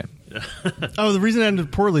good man. The reason it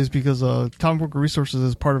ended poorly is because Comic Book Resources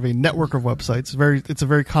is part of a network of websites. It's a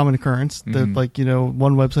very common occurrence that, like, you know,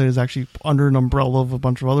 one website is actually under an umbrella of a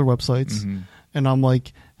bunch of other websites. And I'm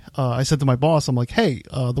like, I said to my boss, I'm like, hey,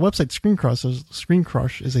 the website Screen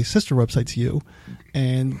Crush is a sister website to you.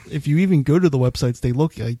 And if you even go to the websites, they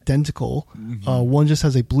look identical. One just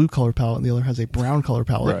has a blue color palette and the other has a brown color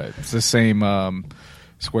palette. Right. It's the same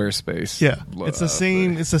Squarespace. Yeah. It's the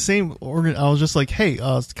same. It's the same organ. I was just like, hey,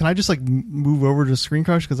 can I just like move over to Screen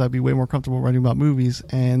Crush because I'd be way more comfortable writing about movies.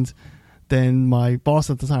 And then my boss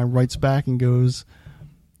at the time writes back and goes,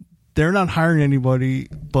 they're not hiring anybody,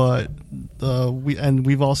 but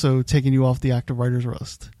we've also taken you off the active writers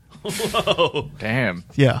list. Whoa. Damn.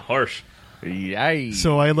 Yeah. Harsh. Yikes.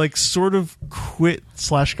 So I like sort of quit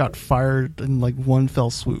 / got fired in like one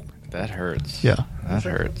fell swoop. That hurts. Yeah. That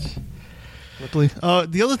hurts.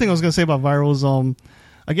 The other thing I was going to say about viral is,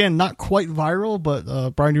 again, not quite viral,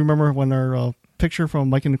 but Brian, do you remember when our picture from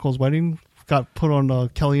Mike and Nicole's wedding got put on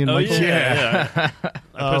Kelly and Michael? Yeah.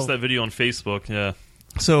 I posted that video on Facebook. Yeah.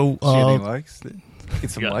 So See any likes? Get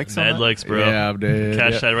some Got likes on mad that? likes, bro. Yeah, I did.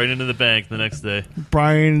 Cash that right into the bank the next day.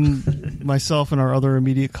 Brian, myself, and our other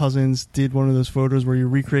immediate cousins did one of those photos where you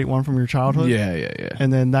recreate one from your childhood. Yeah.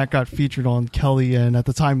 And then that got featured on Kelly and, at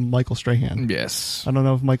the time, Michael Strahan. Yes. I don't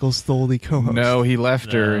know if Michael's still the co-host. No, he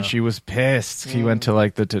left her No. and she was pissed. He went to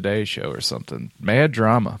like the Today Show or something. Mad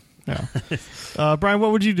drama. Yeah. Brian,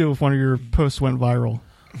 what would you do if one of your posts went viral?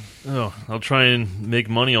 Oh, I'll try and make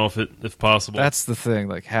money off it if possible. That's the thing.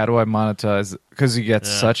 Like, how do I monetize it? Because you get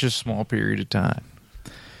such a small period of time.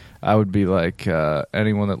 I would be like,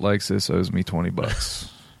 anyone that likes this owes me $20,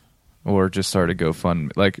 or just start a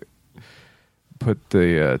GoFundMe. Like, put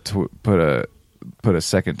the put a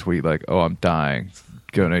second tweet like, "Oh, I'm dying.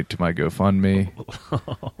 Donate to my GoFundMe,"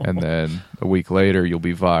 and then a week later you'll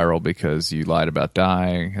be viral because you lied about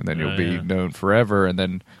dying, and then you'll be known forever, and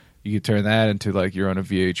then you could turn that into like you're on a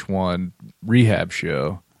VH1 rehab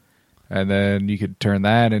show, and then you could turn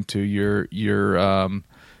that into your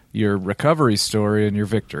recovery story and your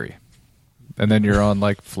victory, and then you're on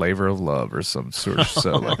like Flavor of Love or some sort of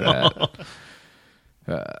show like that.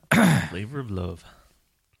 Flavor of Love.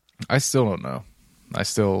 I still don't know.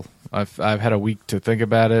 I've had a week to think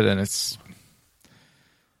about it, and it's.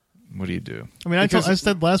 What do you do? I mean, I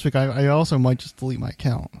said last week I also might just delete my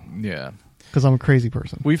account. Yeah. Because I'm a crazy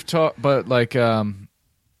person. We've talked, but like, and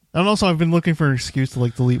also I've been looking for an excuse to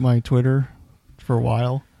like delete my Twitter for a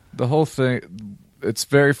while. The whole thing, it's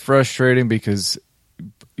very frustrating because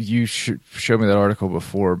you showed me that article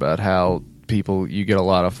before about how you get a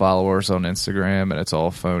lot of followers on Instagram and it's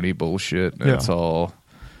all phony bullshit and it's all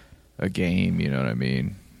a game, you know what I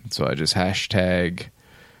mean? So I just hashtag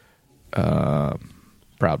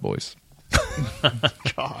Proud Boys.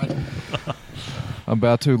 God. I'm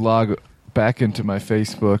about to log back into my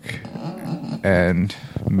Facebook and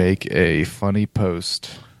make a funny post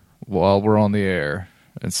while we're on the air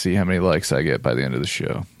and see how many likes I get by the end of the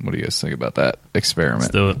show. What do you guys think about that experiment?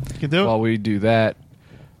 Let's do it. You can do it. While we do that,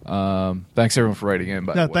 thanks everyone for writing in.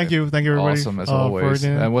 By the way. Thank you everybody. Awesome as for always.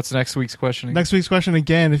 writing in. And what's next week's question? Next week's question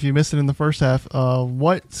again, if you missed it in the first half,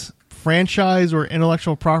 what franchise or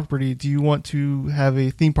intellectual property do you want to have a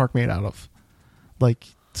theme park made out of? Like,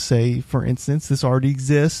 say, for instance, this already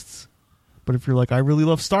exists. But if you're like, I really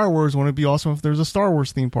love Star Wars, wouldn't it be awesome if there's a Star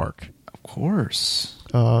Wars theme park? Of course.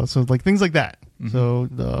 So like things like that. Mm-hmm.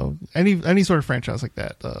 So any sort of franchise like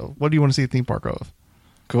that. What do you want to see a theme park of?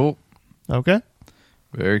 Cool. Okay.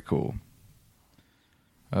 Very cool.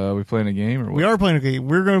 We playing a game or what? We are playing a game.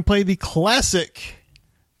 We're going to play the classic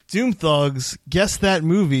Doom Thugs Guess That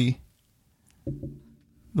Movie.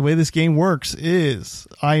 The way this game works is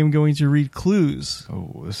I am going to read clues.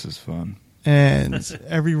 Oh, this is fun. And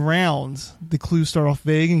every round, the clues start off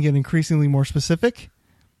vague and get increasingly more specific.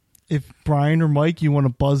 If Brian or Mike, you want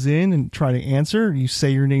to buzz in and try to answer, you say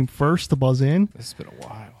your name first to buzz in. This has been a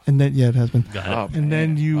while. And then, yeah, it has been. Got it. And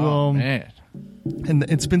then you, man. And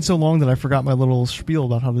it's been so long that I forgot my little spiel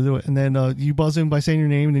about how to do it. And then you buzz in by saying your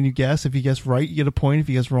name, and then you guess. If you guess right, you get a point. If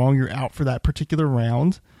you guess wrong, you're out for that particular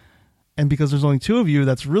round. And because there's only 2 of you,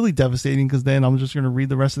 that's really devastating, because then I'm just going to read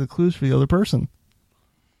the rest of the clues for the other person.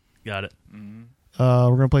 Got it. We're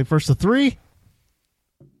going to play first to 3. You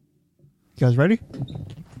guys ready?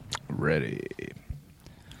 Ready.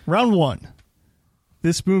 Round 1.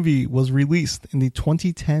 This movie was released in the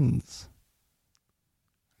 2010s.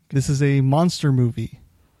 This is a monster movie.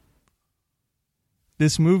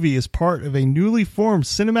 This movie is part of a newly formed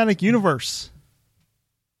cinematic universe.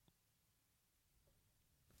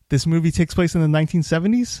 This movie takes place in the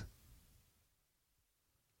 1970s.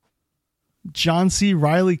 John C.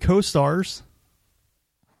 Reilly co-stars.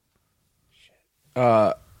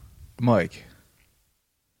 Mike.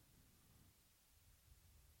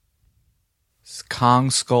 Kong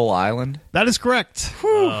Skull Island? That is correct.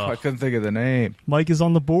 I couldn't think of the name. Mike is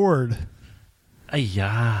on the board.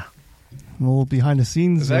 Yeah. A little behind the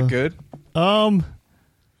scenes. Is that good?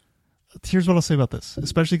 Here's what I'll say about this,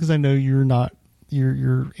 especially because I know you're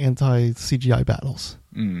anti CGI battles.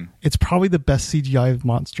 It's probably the best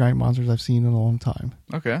CGI giant monsters I've seen in a long time.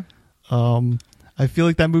 Okay. I feel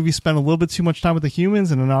like that movie spent a little bit too much time with the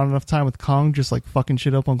humans and not enough time with Kong just like fucking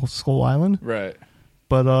shit up on Skull Island. Right.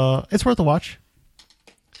 But it's worth a watch.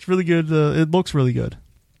 It's really good. It looks really good.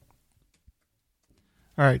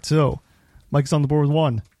 All right, so Mike's on the board with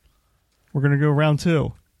 1. We're going to go round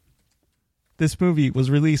 2. This movie was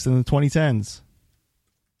released in the 2010s.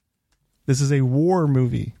 This is a war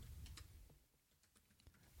movie.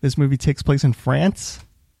 This movie takes place in France.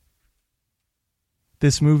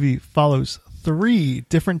 This movie follows 3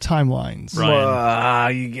 different timelines.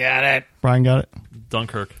 Brian. You got it. Brian got it.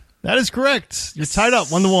 Dunkirk. That is correct. You're tied up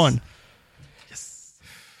 1-1.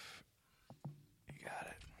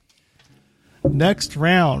 Next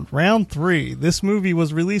round, round 3. This movie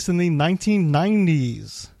was released in the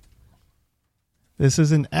 1990s. This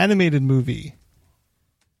is an animated movie.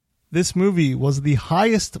 This movie was the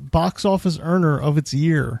highest box office earner of its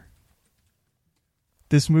year.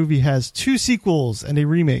 This movie has 2 sequels and a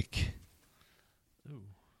remake.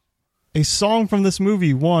 A song from this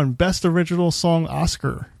movie won Best Original Song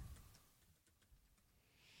Oscar.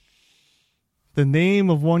 The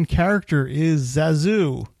name of one character is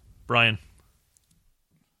Zazu. Brian.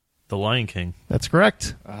 The Lion King. That's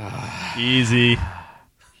correct. Easy.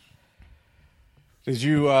 Did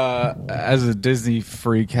you, as a Disney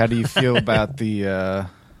freak, how do you feel about the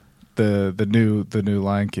new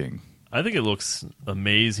Lion King? I think it looks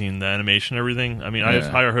amazing, the animation, everything. I mean, I have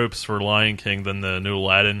higher hopes for Lion King than the new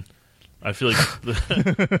Aladdin. I feel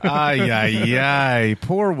like... Ay.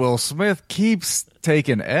 Poor Will Smith keeps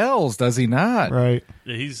taking L's, does he not? Right.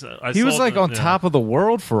 Yeah, He was like on top of the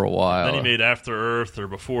world for a while. Then he made After Earth or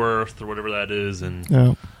Before Earth or whatever that is,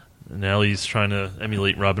 and now he's trying to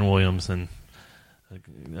emulate Robin Williams, and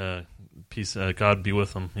peace, God be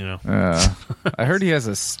with him, you know. I heard he has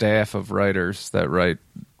a staff of writers that write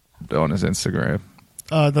on his Instagram.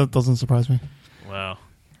 That doesn't surprise me. Wow.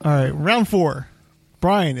 All right, round 4.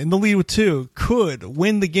 Brian, in the lead with 2, could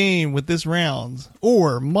win the game with this round,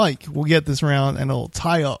 or Mike will get this round and it'll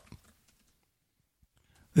tie up.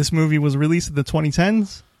 This movie was released in the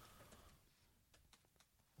 2010s,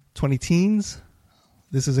 20-teens.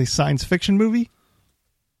 This is a science fiction movie.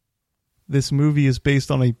 This movie is based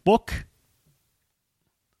on a book.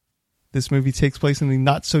 This movie takes place in the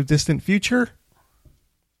not-so-distant future.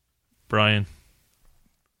 Brian.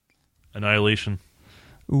 Annihilation.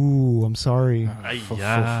 Ooh, I'm sorry.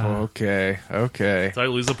 Okay. Did I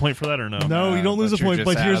lose a point for that or no? No, you don't lose a but you're point. just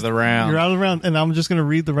But out of the round. You're out of the round, and I'm just going to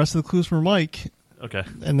read the rest of the clues for Mike. Okay.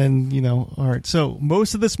 And then, all right. So,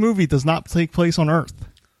 most of this movie does not take place on Earth.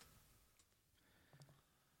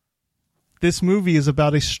 This movie is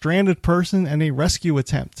about a stranded person and a rescue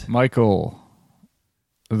attempt. Michael,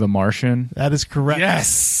 the Martian. That is correct.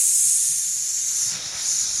 Yes.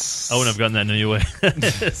 I wouldn't have gotten that anyway.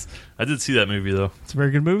 I did see that movie, though. It's a very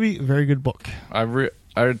good movie, a very good book. I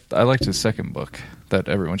liked his second book that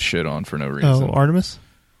everyone shit on for no reason. Oh, Artemis?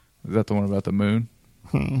 Is that the one about the moon?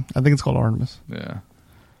 I think it's called Artemis. Yeah.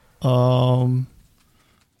 I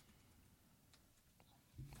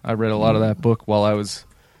read a lot of that book while I was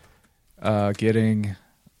getting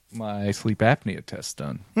my sleep apnea test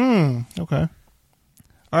done. Okay.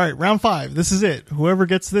 All right, round 5. This is it. Whoever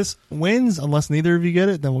gets this wins. Unless neither of you get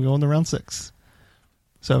it, then we'll go into round 6.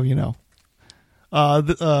 So,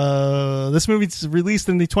 this movie's released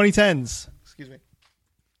in the 2010s. Excuse me.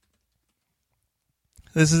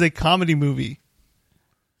 This is a comedy movie.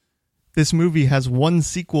 This movie has 1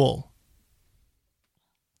 sequel.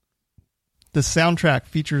 The soundtrack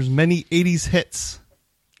features many 80s hits.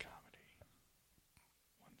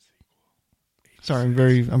 Sorry, I'm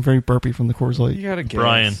very burpy from the Coors Light. You gotta guess.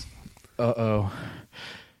 Brian. Uh-oh.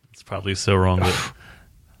 It's probably so wrong, but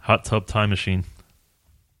Hot Tub Time Machine.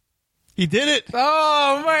 He did it.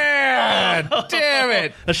 Oh, man! Damn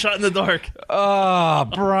it! A shot in the dark. Oh,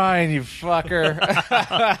 Brian, you fucker.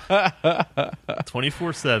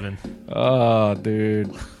 24/7. Oh,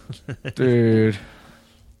 dude. Dude.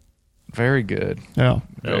 Very good. Yeah,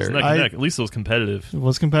 That was Very. neck and neck. At least it was competitive. it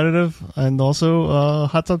was competitive, and also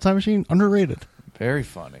Hot Tub Time Machine underrated. Very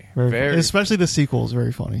funny. Very, especially the sequel is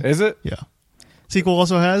very funny. Is it? Yeah, sequel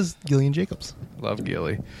also has Gillian Jacobs. Love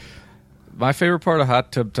Gilly. My favorite part of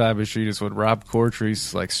Hot Tub Time Machine is when Rob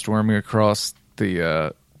Corddry's like storming across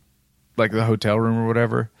the like the hotel room or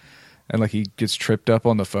whatever, and like he gets tripped up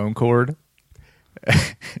on the phone cord.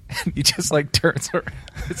 And he just like turns around.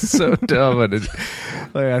 It's so dumb, and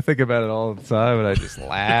like I think about it all the time, and I just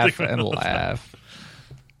laugh and laugh.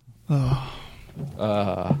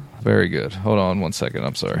 Very good. Hold on 1 second.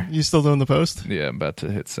 I'm sorry. You still doing the post? Yeah, I'm about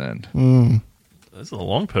to hit send. That's a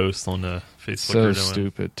long post on Facebook. So you're doing.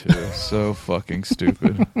 stupid too. So fucking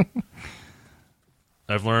stupid.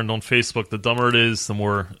 I've learned on Facebook, the dumber it is, the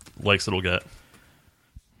more likes it'll get.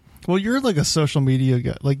 Well, you're like a social media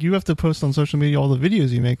guy. Like you have to post on social media all the videos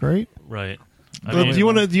you make, right? Right. Do you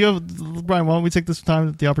want to? Do you have, Brian? Why don't we take this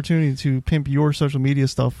time, the opportunity to pimp your social media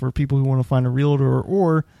stuff for people who want to find a realtor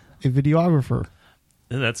or a videographer?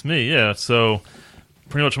 And that's me, yeah. So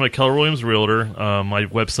pretty much I'm a Keller Williams realtor. My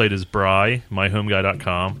website is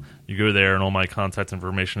myhomeguy.com. You go there and all my contact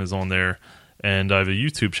information is on there. And I have a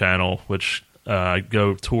YouTube channel, which I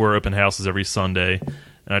go tour open houses every Sunday.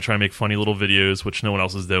 And I try and make funny little videos, which no one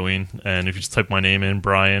else is doing. And if you just type my name in,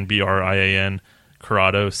 Brian, Brian,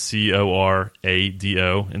 Corrado, Corado,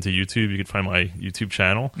 into YouTube, you can find my YouTube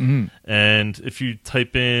channel. Mm-hmm. And if you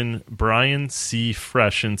type in Brian C.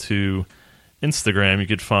 Fresh into Instagram, you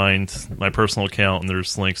could find my personal account, and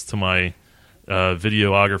there's links to my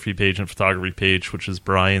videography page and photography page, which is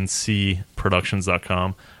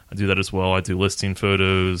briancproductions.com. I do that as well. I do listing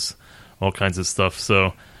photos, all kinds of stuff.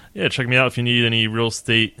 So, yeah, check me out if you need any real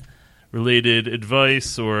estate related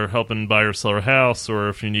advice or helping buy or sell a house, or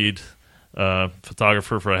if you need a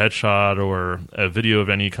photographer for a headshot or a video of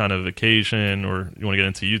any kind of occasion, or you want to get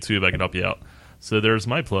into YouTube, I can help you out. So there's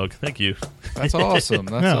my plug. Thank you. That's awesome.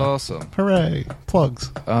 That's Yeah. awesome. Hooray!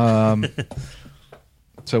 Plugs.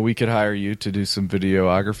 So we could hire you to do some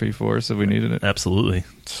videography for us if we needed it. Absolutely.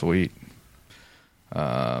 Sweet.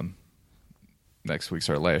 Next week's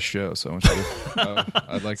our last show, so I want you to,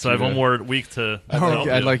 I'd like So you I have to, one more week to.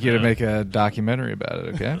 I'd like you to make a documentary about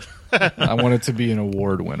it. Okay. I want it to be an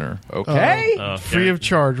award winner. Okay. Free of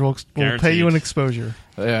charge. We'll pay Guaranteed. you an exposure.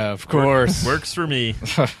 Yeah, of course. Works for me.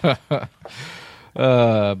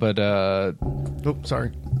 But Oops,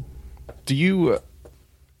 sorry. do you?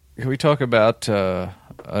 Can we talk about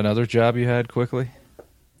another job you had quickly?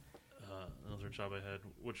 Another job I had.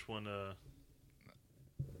 Which one?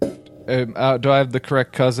 Do I have the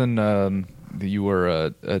correct cousin? That you were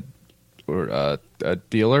a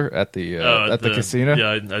dealer at the casino.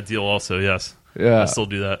 Yeah, I deal also. Yes. Yeah. I still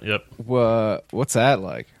do that. Yep. What's that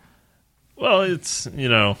like? Well, it's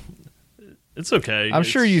it's okay. I'm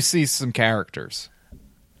sure you see some characters.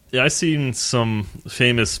 Yeah, I've seen some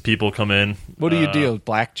famous people come in. What do you deal?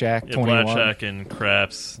 Blackjack, Yeah, 21? blackjack and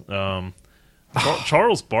craps.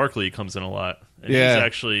 Charles Barkley comes in a lot. And Yeah. He's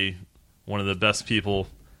actually one of the best people.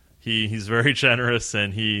 He's very generous,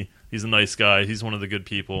 and he's a nice guy. He's one of the good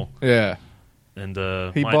people. Yeah. And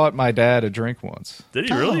He bought my dad a drink once. Did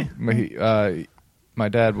he really? My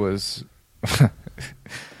dad was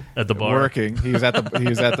At the bar. working. He was at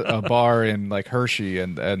a bar in like Hershey,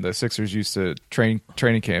 and the Sixers used to training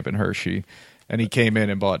camp in Hershey, and he came in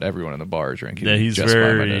and bought everyone in the bar a drink. He Yeah, didn't he's just buy my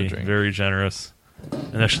dad a very, drink. very generous.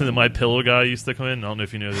 And actually, the My Pillow guy used to come in. I don't know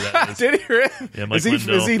if you know who that is. Did he really? Yeah, Mike is he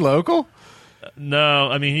Lindell. local?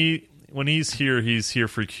 No, I mean when he's here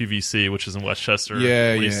for QVC, which is in Westchester.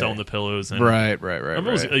 Yeah, when he's yeah. selling the pillows. And Right. I remember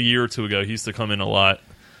it was a year or two ago. He used to come in a lot,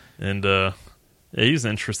 and yeah, he's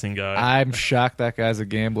an interesting guy. I'm shocked that guy's a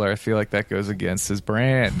gambler. I feel like that goes against his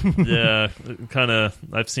brand. Yeah, kind of.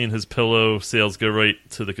 I've seen his pillow sales go right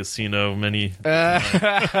to the casino. Many. So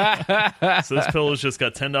this pillow's just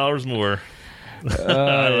got $10 more.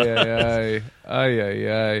 Ay.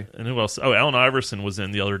 And who else? Oh, Allen Iverson was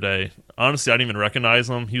in the other day. Honestly, I didn't even recognize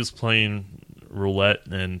him. He was playing roulette,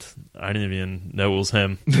 and I didn't even know it was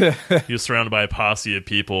him. He was surrounded by a posse of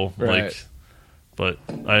people. Right. But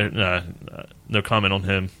no comment on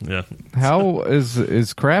him. Yeah. How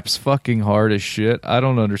is craps fucking hard as shit? I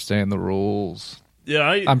don't understand the rules. Yeah,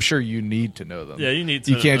 I'm sure you need to know them. Yeah, you need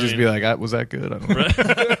to. You can't just be like, "Was that good?" I don't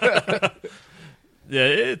know. Yeah,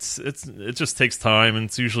 it just takes time, and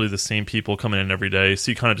it's usually the same people coming in every day,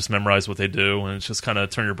 so you kind of just memorize what they do, and it's just kind of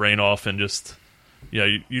turn your brain off and just,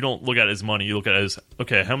 you don't look at it as money. You look at it as,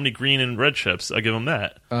 okay, how many green and red chips? I give them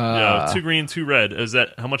that. 2 green, 2 red. Is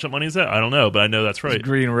that how much money is that? I don't know, but I know that's right.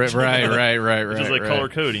 Green, red, right. It's just like color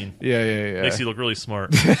coding. Yeah. Makes you look really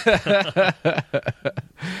smart. That's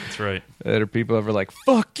right. There are people that are like,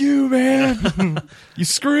 "Fuck you, man! You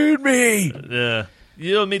screwed me." Yeah.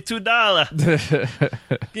 You owe me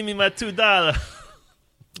 $2. Give me my $2.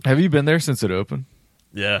 Have you been there since it opened?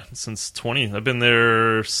 Yeah, since 20. I've been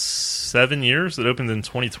there 7 years. It opened in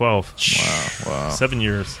 2012. Wow. 7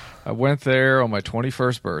 years. I went there on my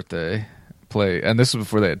 21st birthday. And this was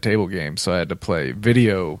before they had table games, so I had to play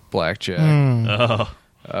video blackjack. Oh,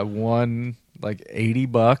 I won like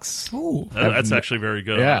 $80. Ooh. that's actually very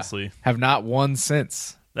good, honestly. Have not won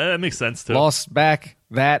since. That makes sense, too. Lost back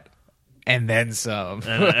that and then some.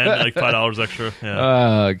 and like $5 extra. Yeah.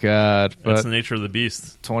 Oh, God. That's But the nature of the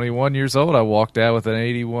beast. 21 years old, I walked out with an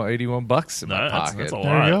 $81 bucks in my That's pocket. a lot.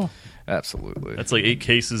 There you go. Absolutely. That's like 8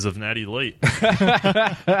 cases of Natty Light.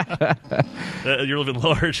 You're living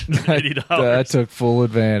large. $80. I took full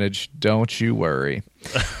advantage. Don't you worry.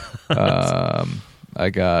 I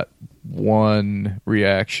got one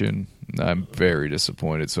reaction. I'm very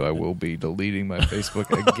disappointed, so I will be deleting my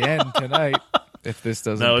Facebook again tonight if this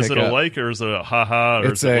doesn't Now, pick is it a up. like or is it a haha or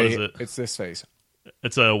what is it? It's this face.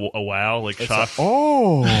 It's a wow, like shock.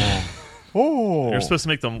 Oh. You're supposed to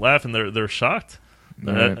make them laugh, and they're shocked.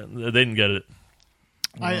 Right. They didn't get it.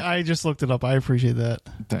 I just looked it up. I appreciate that.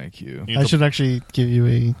 Thank you. You I need, should actually give you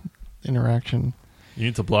a interaction. you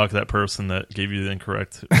need to block that person that gave you the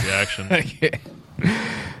incorrect reaction.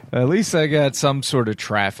 At least I got some sort of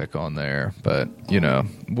traffic on there, but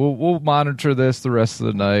we'll monitor this the rest of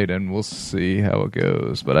the night and we'll see how it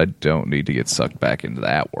goes. But I don't need to get sucked back into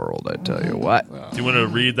that world. I tell you what. Do you want to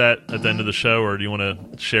read that at the end of the show, or do you want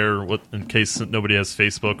to share what, in case nobody has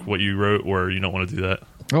Facebook, what you wrote, or you don't want to do that?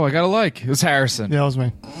 Oh, I got a like. It was Harrison. Yeah, that was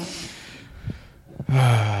me.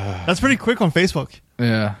 That's pretty quick on Facebook.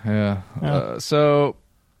 Yeah. Yeah. So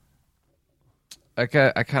I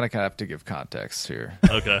kind of have to give context here.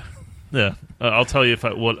 Okay. Yeah. I'll tell you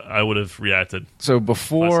what I would have reacted. So I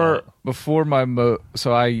before saw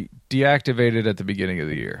so I deactivated at the beginning of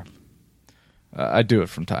the year. I do it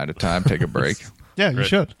from time to time. Take a break. Yeah, you Right.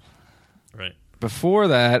 should. Right. Before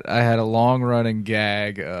that, I had a long running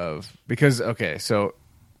gag of so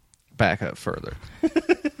back up further.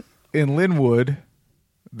 In Linwood,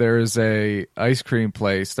 there is a ice cream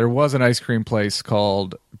place. There was an ice cream place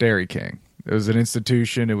called Dairy King. It was an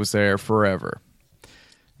institution. It was there forever,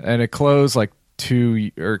 and it closed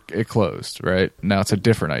it closed. Right now, it's a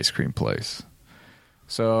different ice cream place.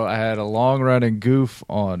 So I had a long running goof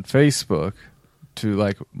on Facebook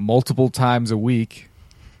to multiple times a week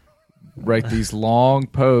write these long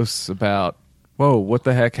posts about, whoa, what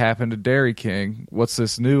the heck happened to Dairy King? What's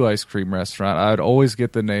this new ice cream restaurant? I'd always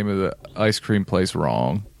get the name of the ice cream place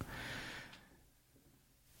wrong.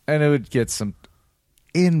 And it would get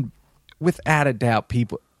without a doubt,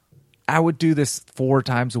 I would do this 4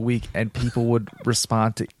 times a week and people would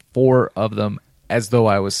respond to 4 of them as though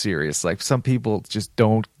I was serious. Like, some people just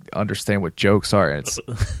don't understand what jokes are, and it's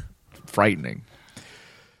frightening.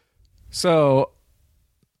 So,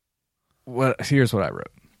 here's what I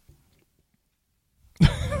wrote.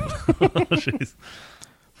 Jeez.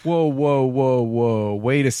 Whoa.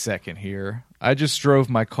 Wait a second here. I just drove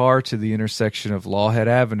my car to the intersection of Lawhead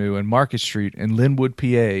Avenue and Market Street in Linwood, PA,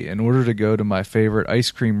 in order to go to my favorite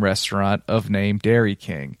ice cream restaurant of name Dairy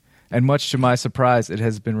King. And much to my surprise, it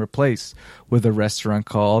has been replaced with a restaurant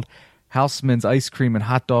called Houseman's Ice Cream and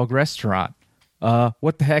Hot Dog Restaurant.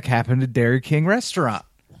 What the heck happened to Dairy King Restaurant?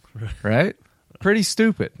 Right? Pretty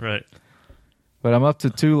stupid. Right. But I'm up to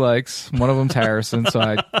 2 likes. One of them's Harrison, so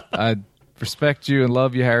I respect you and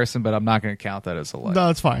love you, Harrison, but I'm not going to count that as a like. No,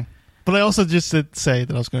 it's fine. But I also just did say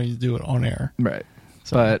that I was going to do it on air. Right.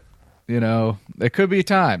 But, it could be a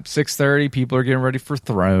time. 6:30, people are getting ready for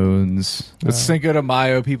Thrones. It's Cinco de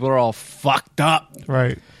Mayo. People are all fucked up.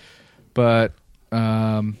 Right. But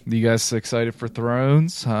you guys excited for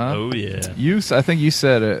Thrones, huh? Oh, yeah. I think you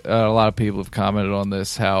said it. A lot of people have commented on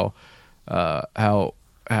this, how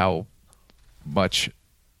much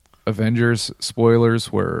Avengers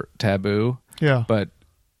spoilers were taboo. Yeah. But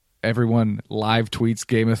everyone live tweets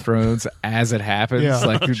Game of Thrones as it happens. Yeah.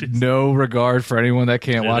 Like, no regard for anyone that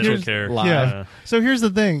can't Yeah, watch they it don't care. live. Yeah. So here's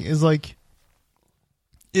the thing: is it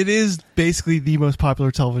is basically the most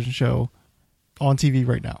popular television show on TV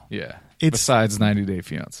right now. Yeah. It's Besides 90 Day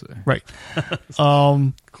Fiance. right.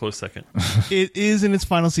 Close second. It is in its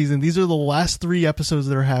final season. These are the last 3 episodes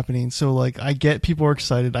that are happening. So, like, I get people are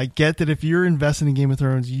excited. I get that if you're invested in Game of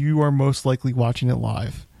Thrones, you are most likely watching it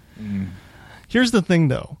live. Here's the thing,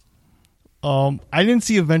 though. I didn't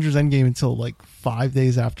see Avengers Endgame until like 5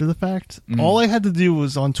 days after the fact. All I had to do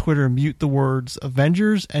was on Twitter mute the words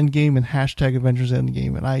Avengers Endgame and hashtag Avengers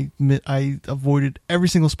Endgame, and I avoided every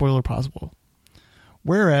single spoiler possible.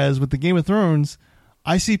 Whereas with the Game of Thrones,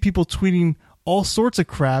 I see people tweeting all sorts of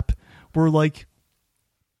crap where like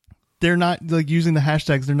they're not like using the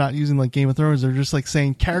hashtags, they're not using like Game of Thrones, they're just like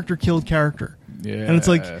saying character killed character. Yeah. And it's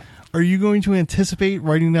like, are you going to anticipate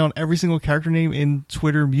writing down every single character name in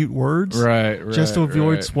Twitter mute words? Right. Just to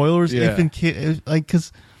avoid spoilers? Yeah.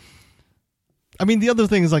 Because I mean, the other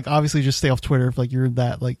thing is like obviously just stay off Twitter if like you're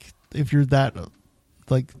that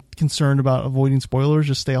concerned about avoiding spoilers,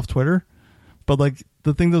 just stay off Twitter. But like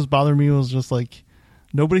the thing that was bothering me was just like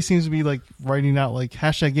nobody seems to be like writing out like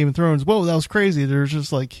hashtag Game of Thrones. Whoa, that was crazy. There's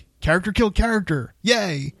just like character killed character,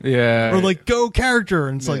 yay! Yeah. Or like go character,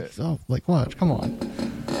 and it's Yeah. like, oh, like what? Come on.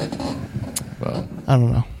 Well, I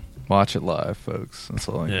don't know. watch it live, folks. That's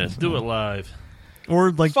all I Yeah, can say. do it live.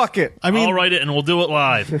 Or like Fuck it. I mean, I'll write it and we'll do it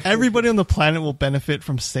live. everybody on the planet will benefit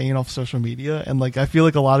from staying off social media, and like I feel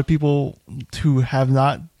like a lot of people who have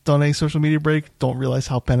not done a social media break don't realize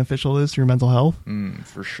how beneficial it is to your mental health.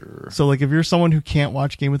 For sure. So like if you're someone who can't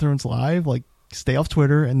watch Game of Thrones live, like stay off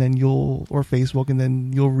Twitter and then or Facebook, and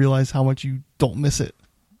then you'll realize how much you don't miss it.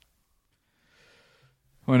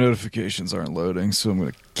 My notifications aren't loading, so I'm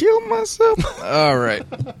going to kill myself. All right.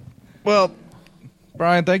 Well,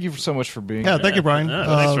 Brian, thank you so much for being Yeah, here. thank you, Brian. Yeah,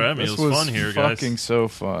 thanks for having me. This It was fun here, guys. fucking so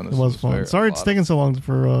fun. This It was fun. very- Sorry a it's lot taking so long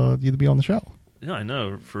for you to be on the show. Yeah, I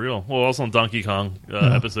know, for real. Well, also on Donkey Kong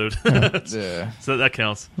episode. of- Yeah. So that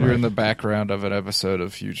counts. You're in the background of an episode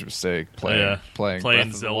of Huge Mistake playing Breath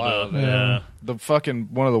of the Zelda. Wild. Yeah. The fucking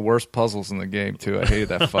one of the worst puzzles in the game too. I hated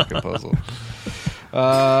that fucking puzzle.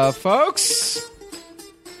 Folks,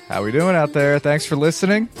 how we doing out there? Thanks for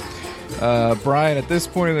listening. Brian, at this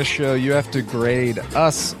point in the show, you have to grade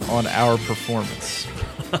us on our performance.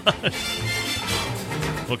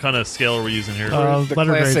 What kind of scale are we using here? The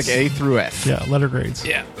Letter classic grades. A through F. Yeah, letter grades.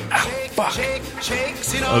 Yeah.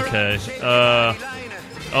 Okay.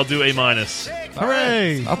 I'll do A minus.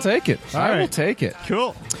 Hooray! I'll take it. I will right. take it.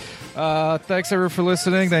 Cool. Thanks everyone for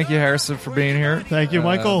listening. Thank you, Harrison, for being here. Thank you,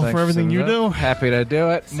 Michael, Thanks for everything sending you it do. up. Happy to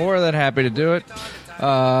do it. More than happy to do it.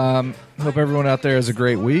 Hope everyone out there has a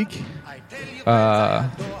great week. We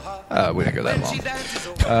didn't go that long.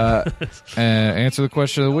 And answer the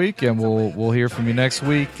question of the week, and we'll hear from you next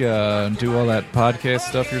week. And do all that podcast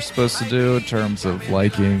stuff you're supposed to do in terms of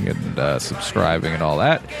liking and subscribing and all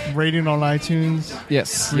that. Rating on iTunes,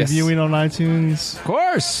 Yes, reviewing yes. on iTunes. Of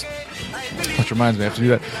course. Which reminds me, I have to do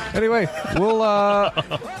that. Anyway,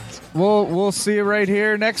 we'll see you right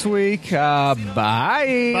here next week. Bye.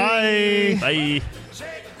 Bye. Bye.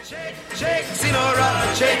 Shake,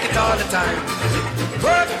 Sinora, shake it all the time.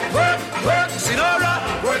 Work, work, work,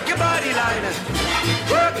 Sinora, work your body line.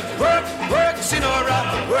 Work, work, work,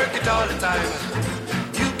 Sinora, work it all the time.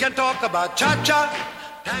 You can talk about cha-cha,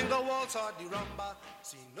 tango waltz or the rumba.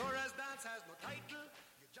 Sinora's dance.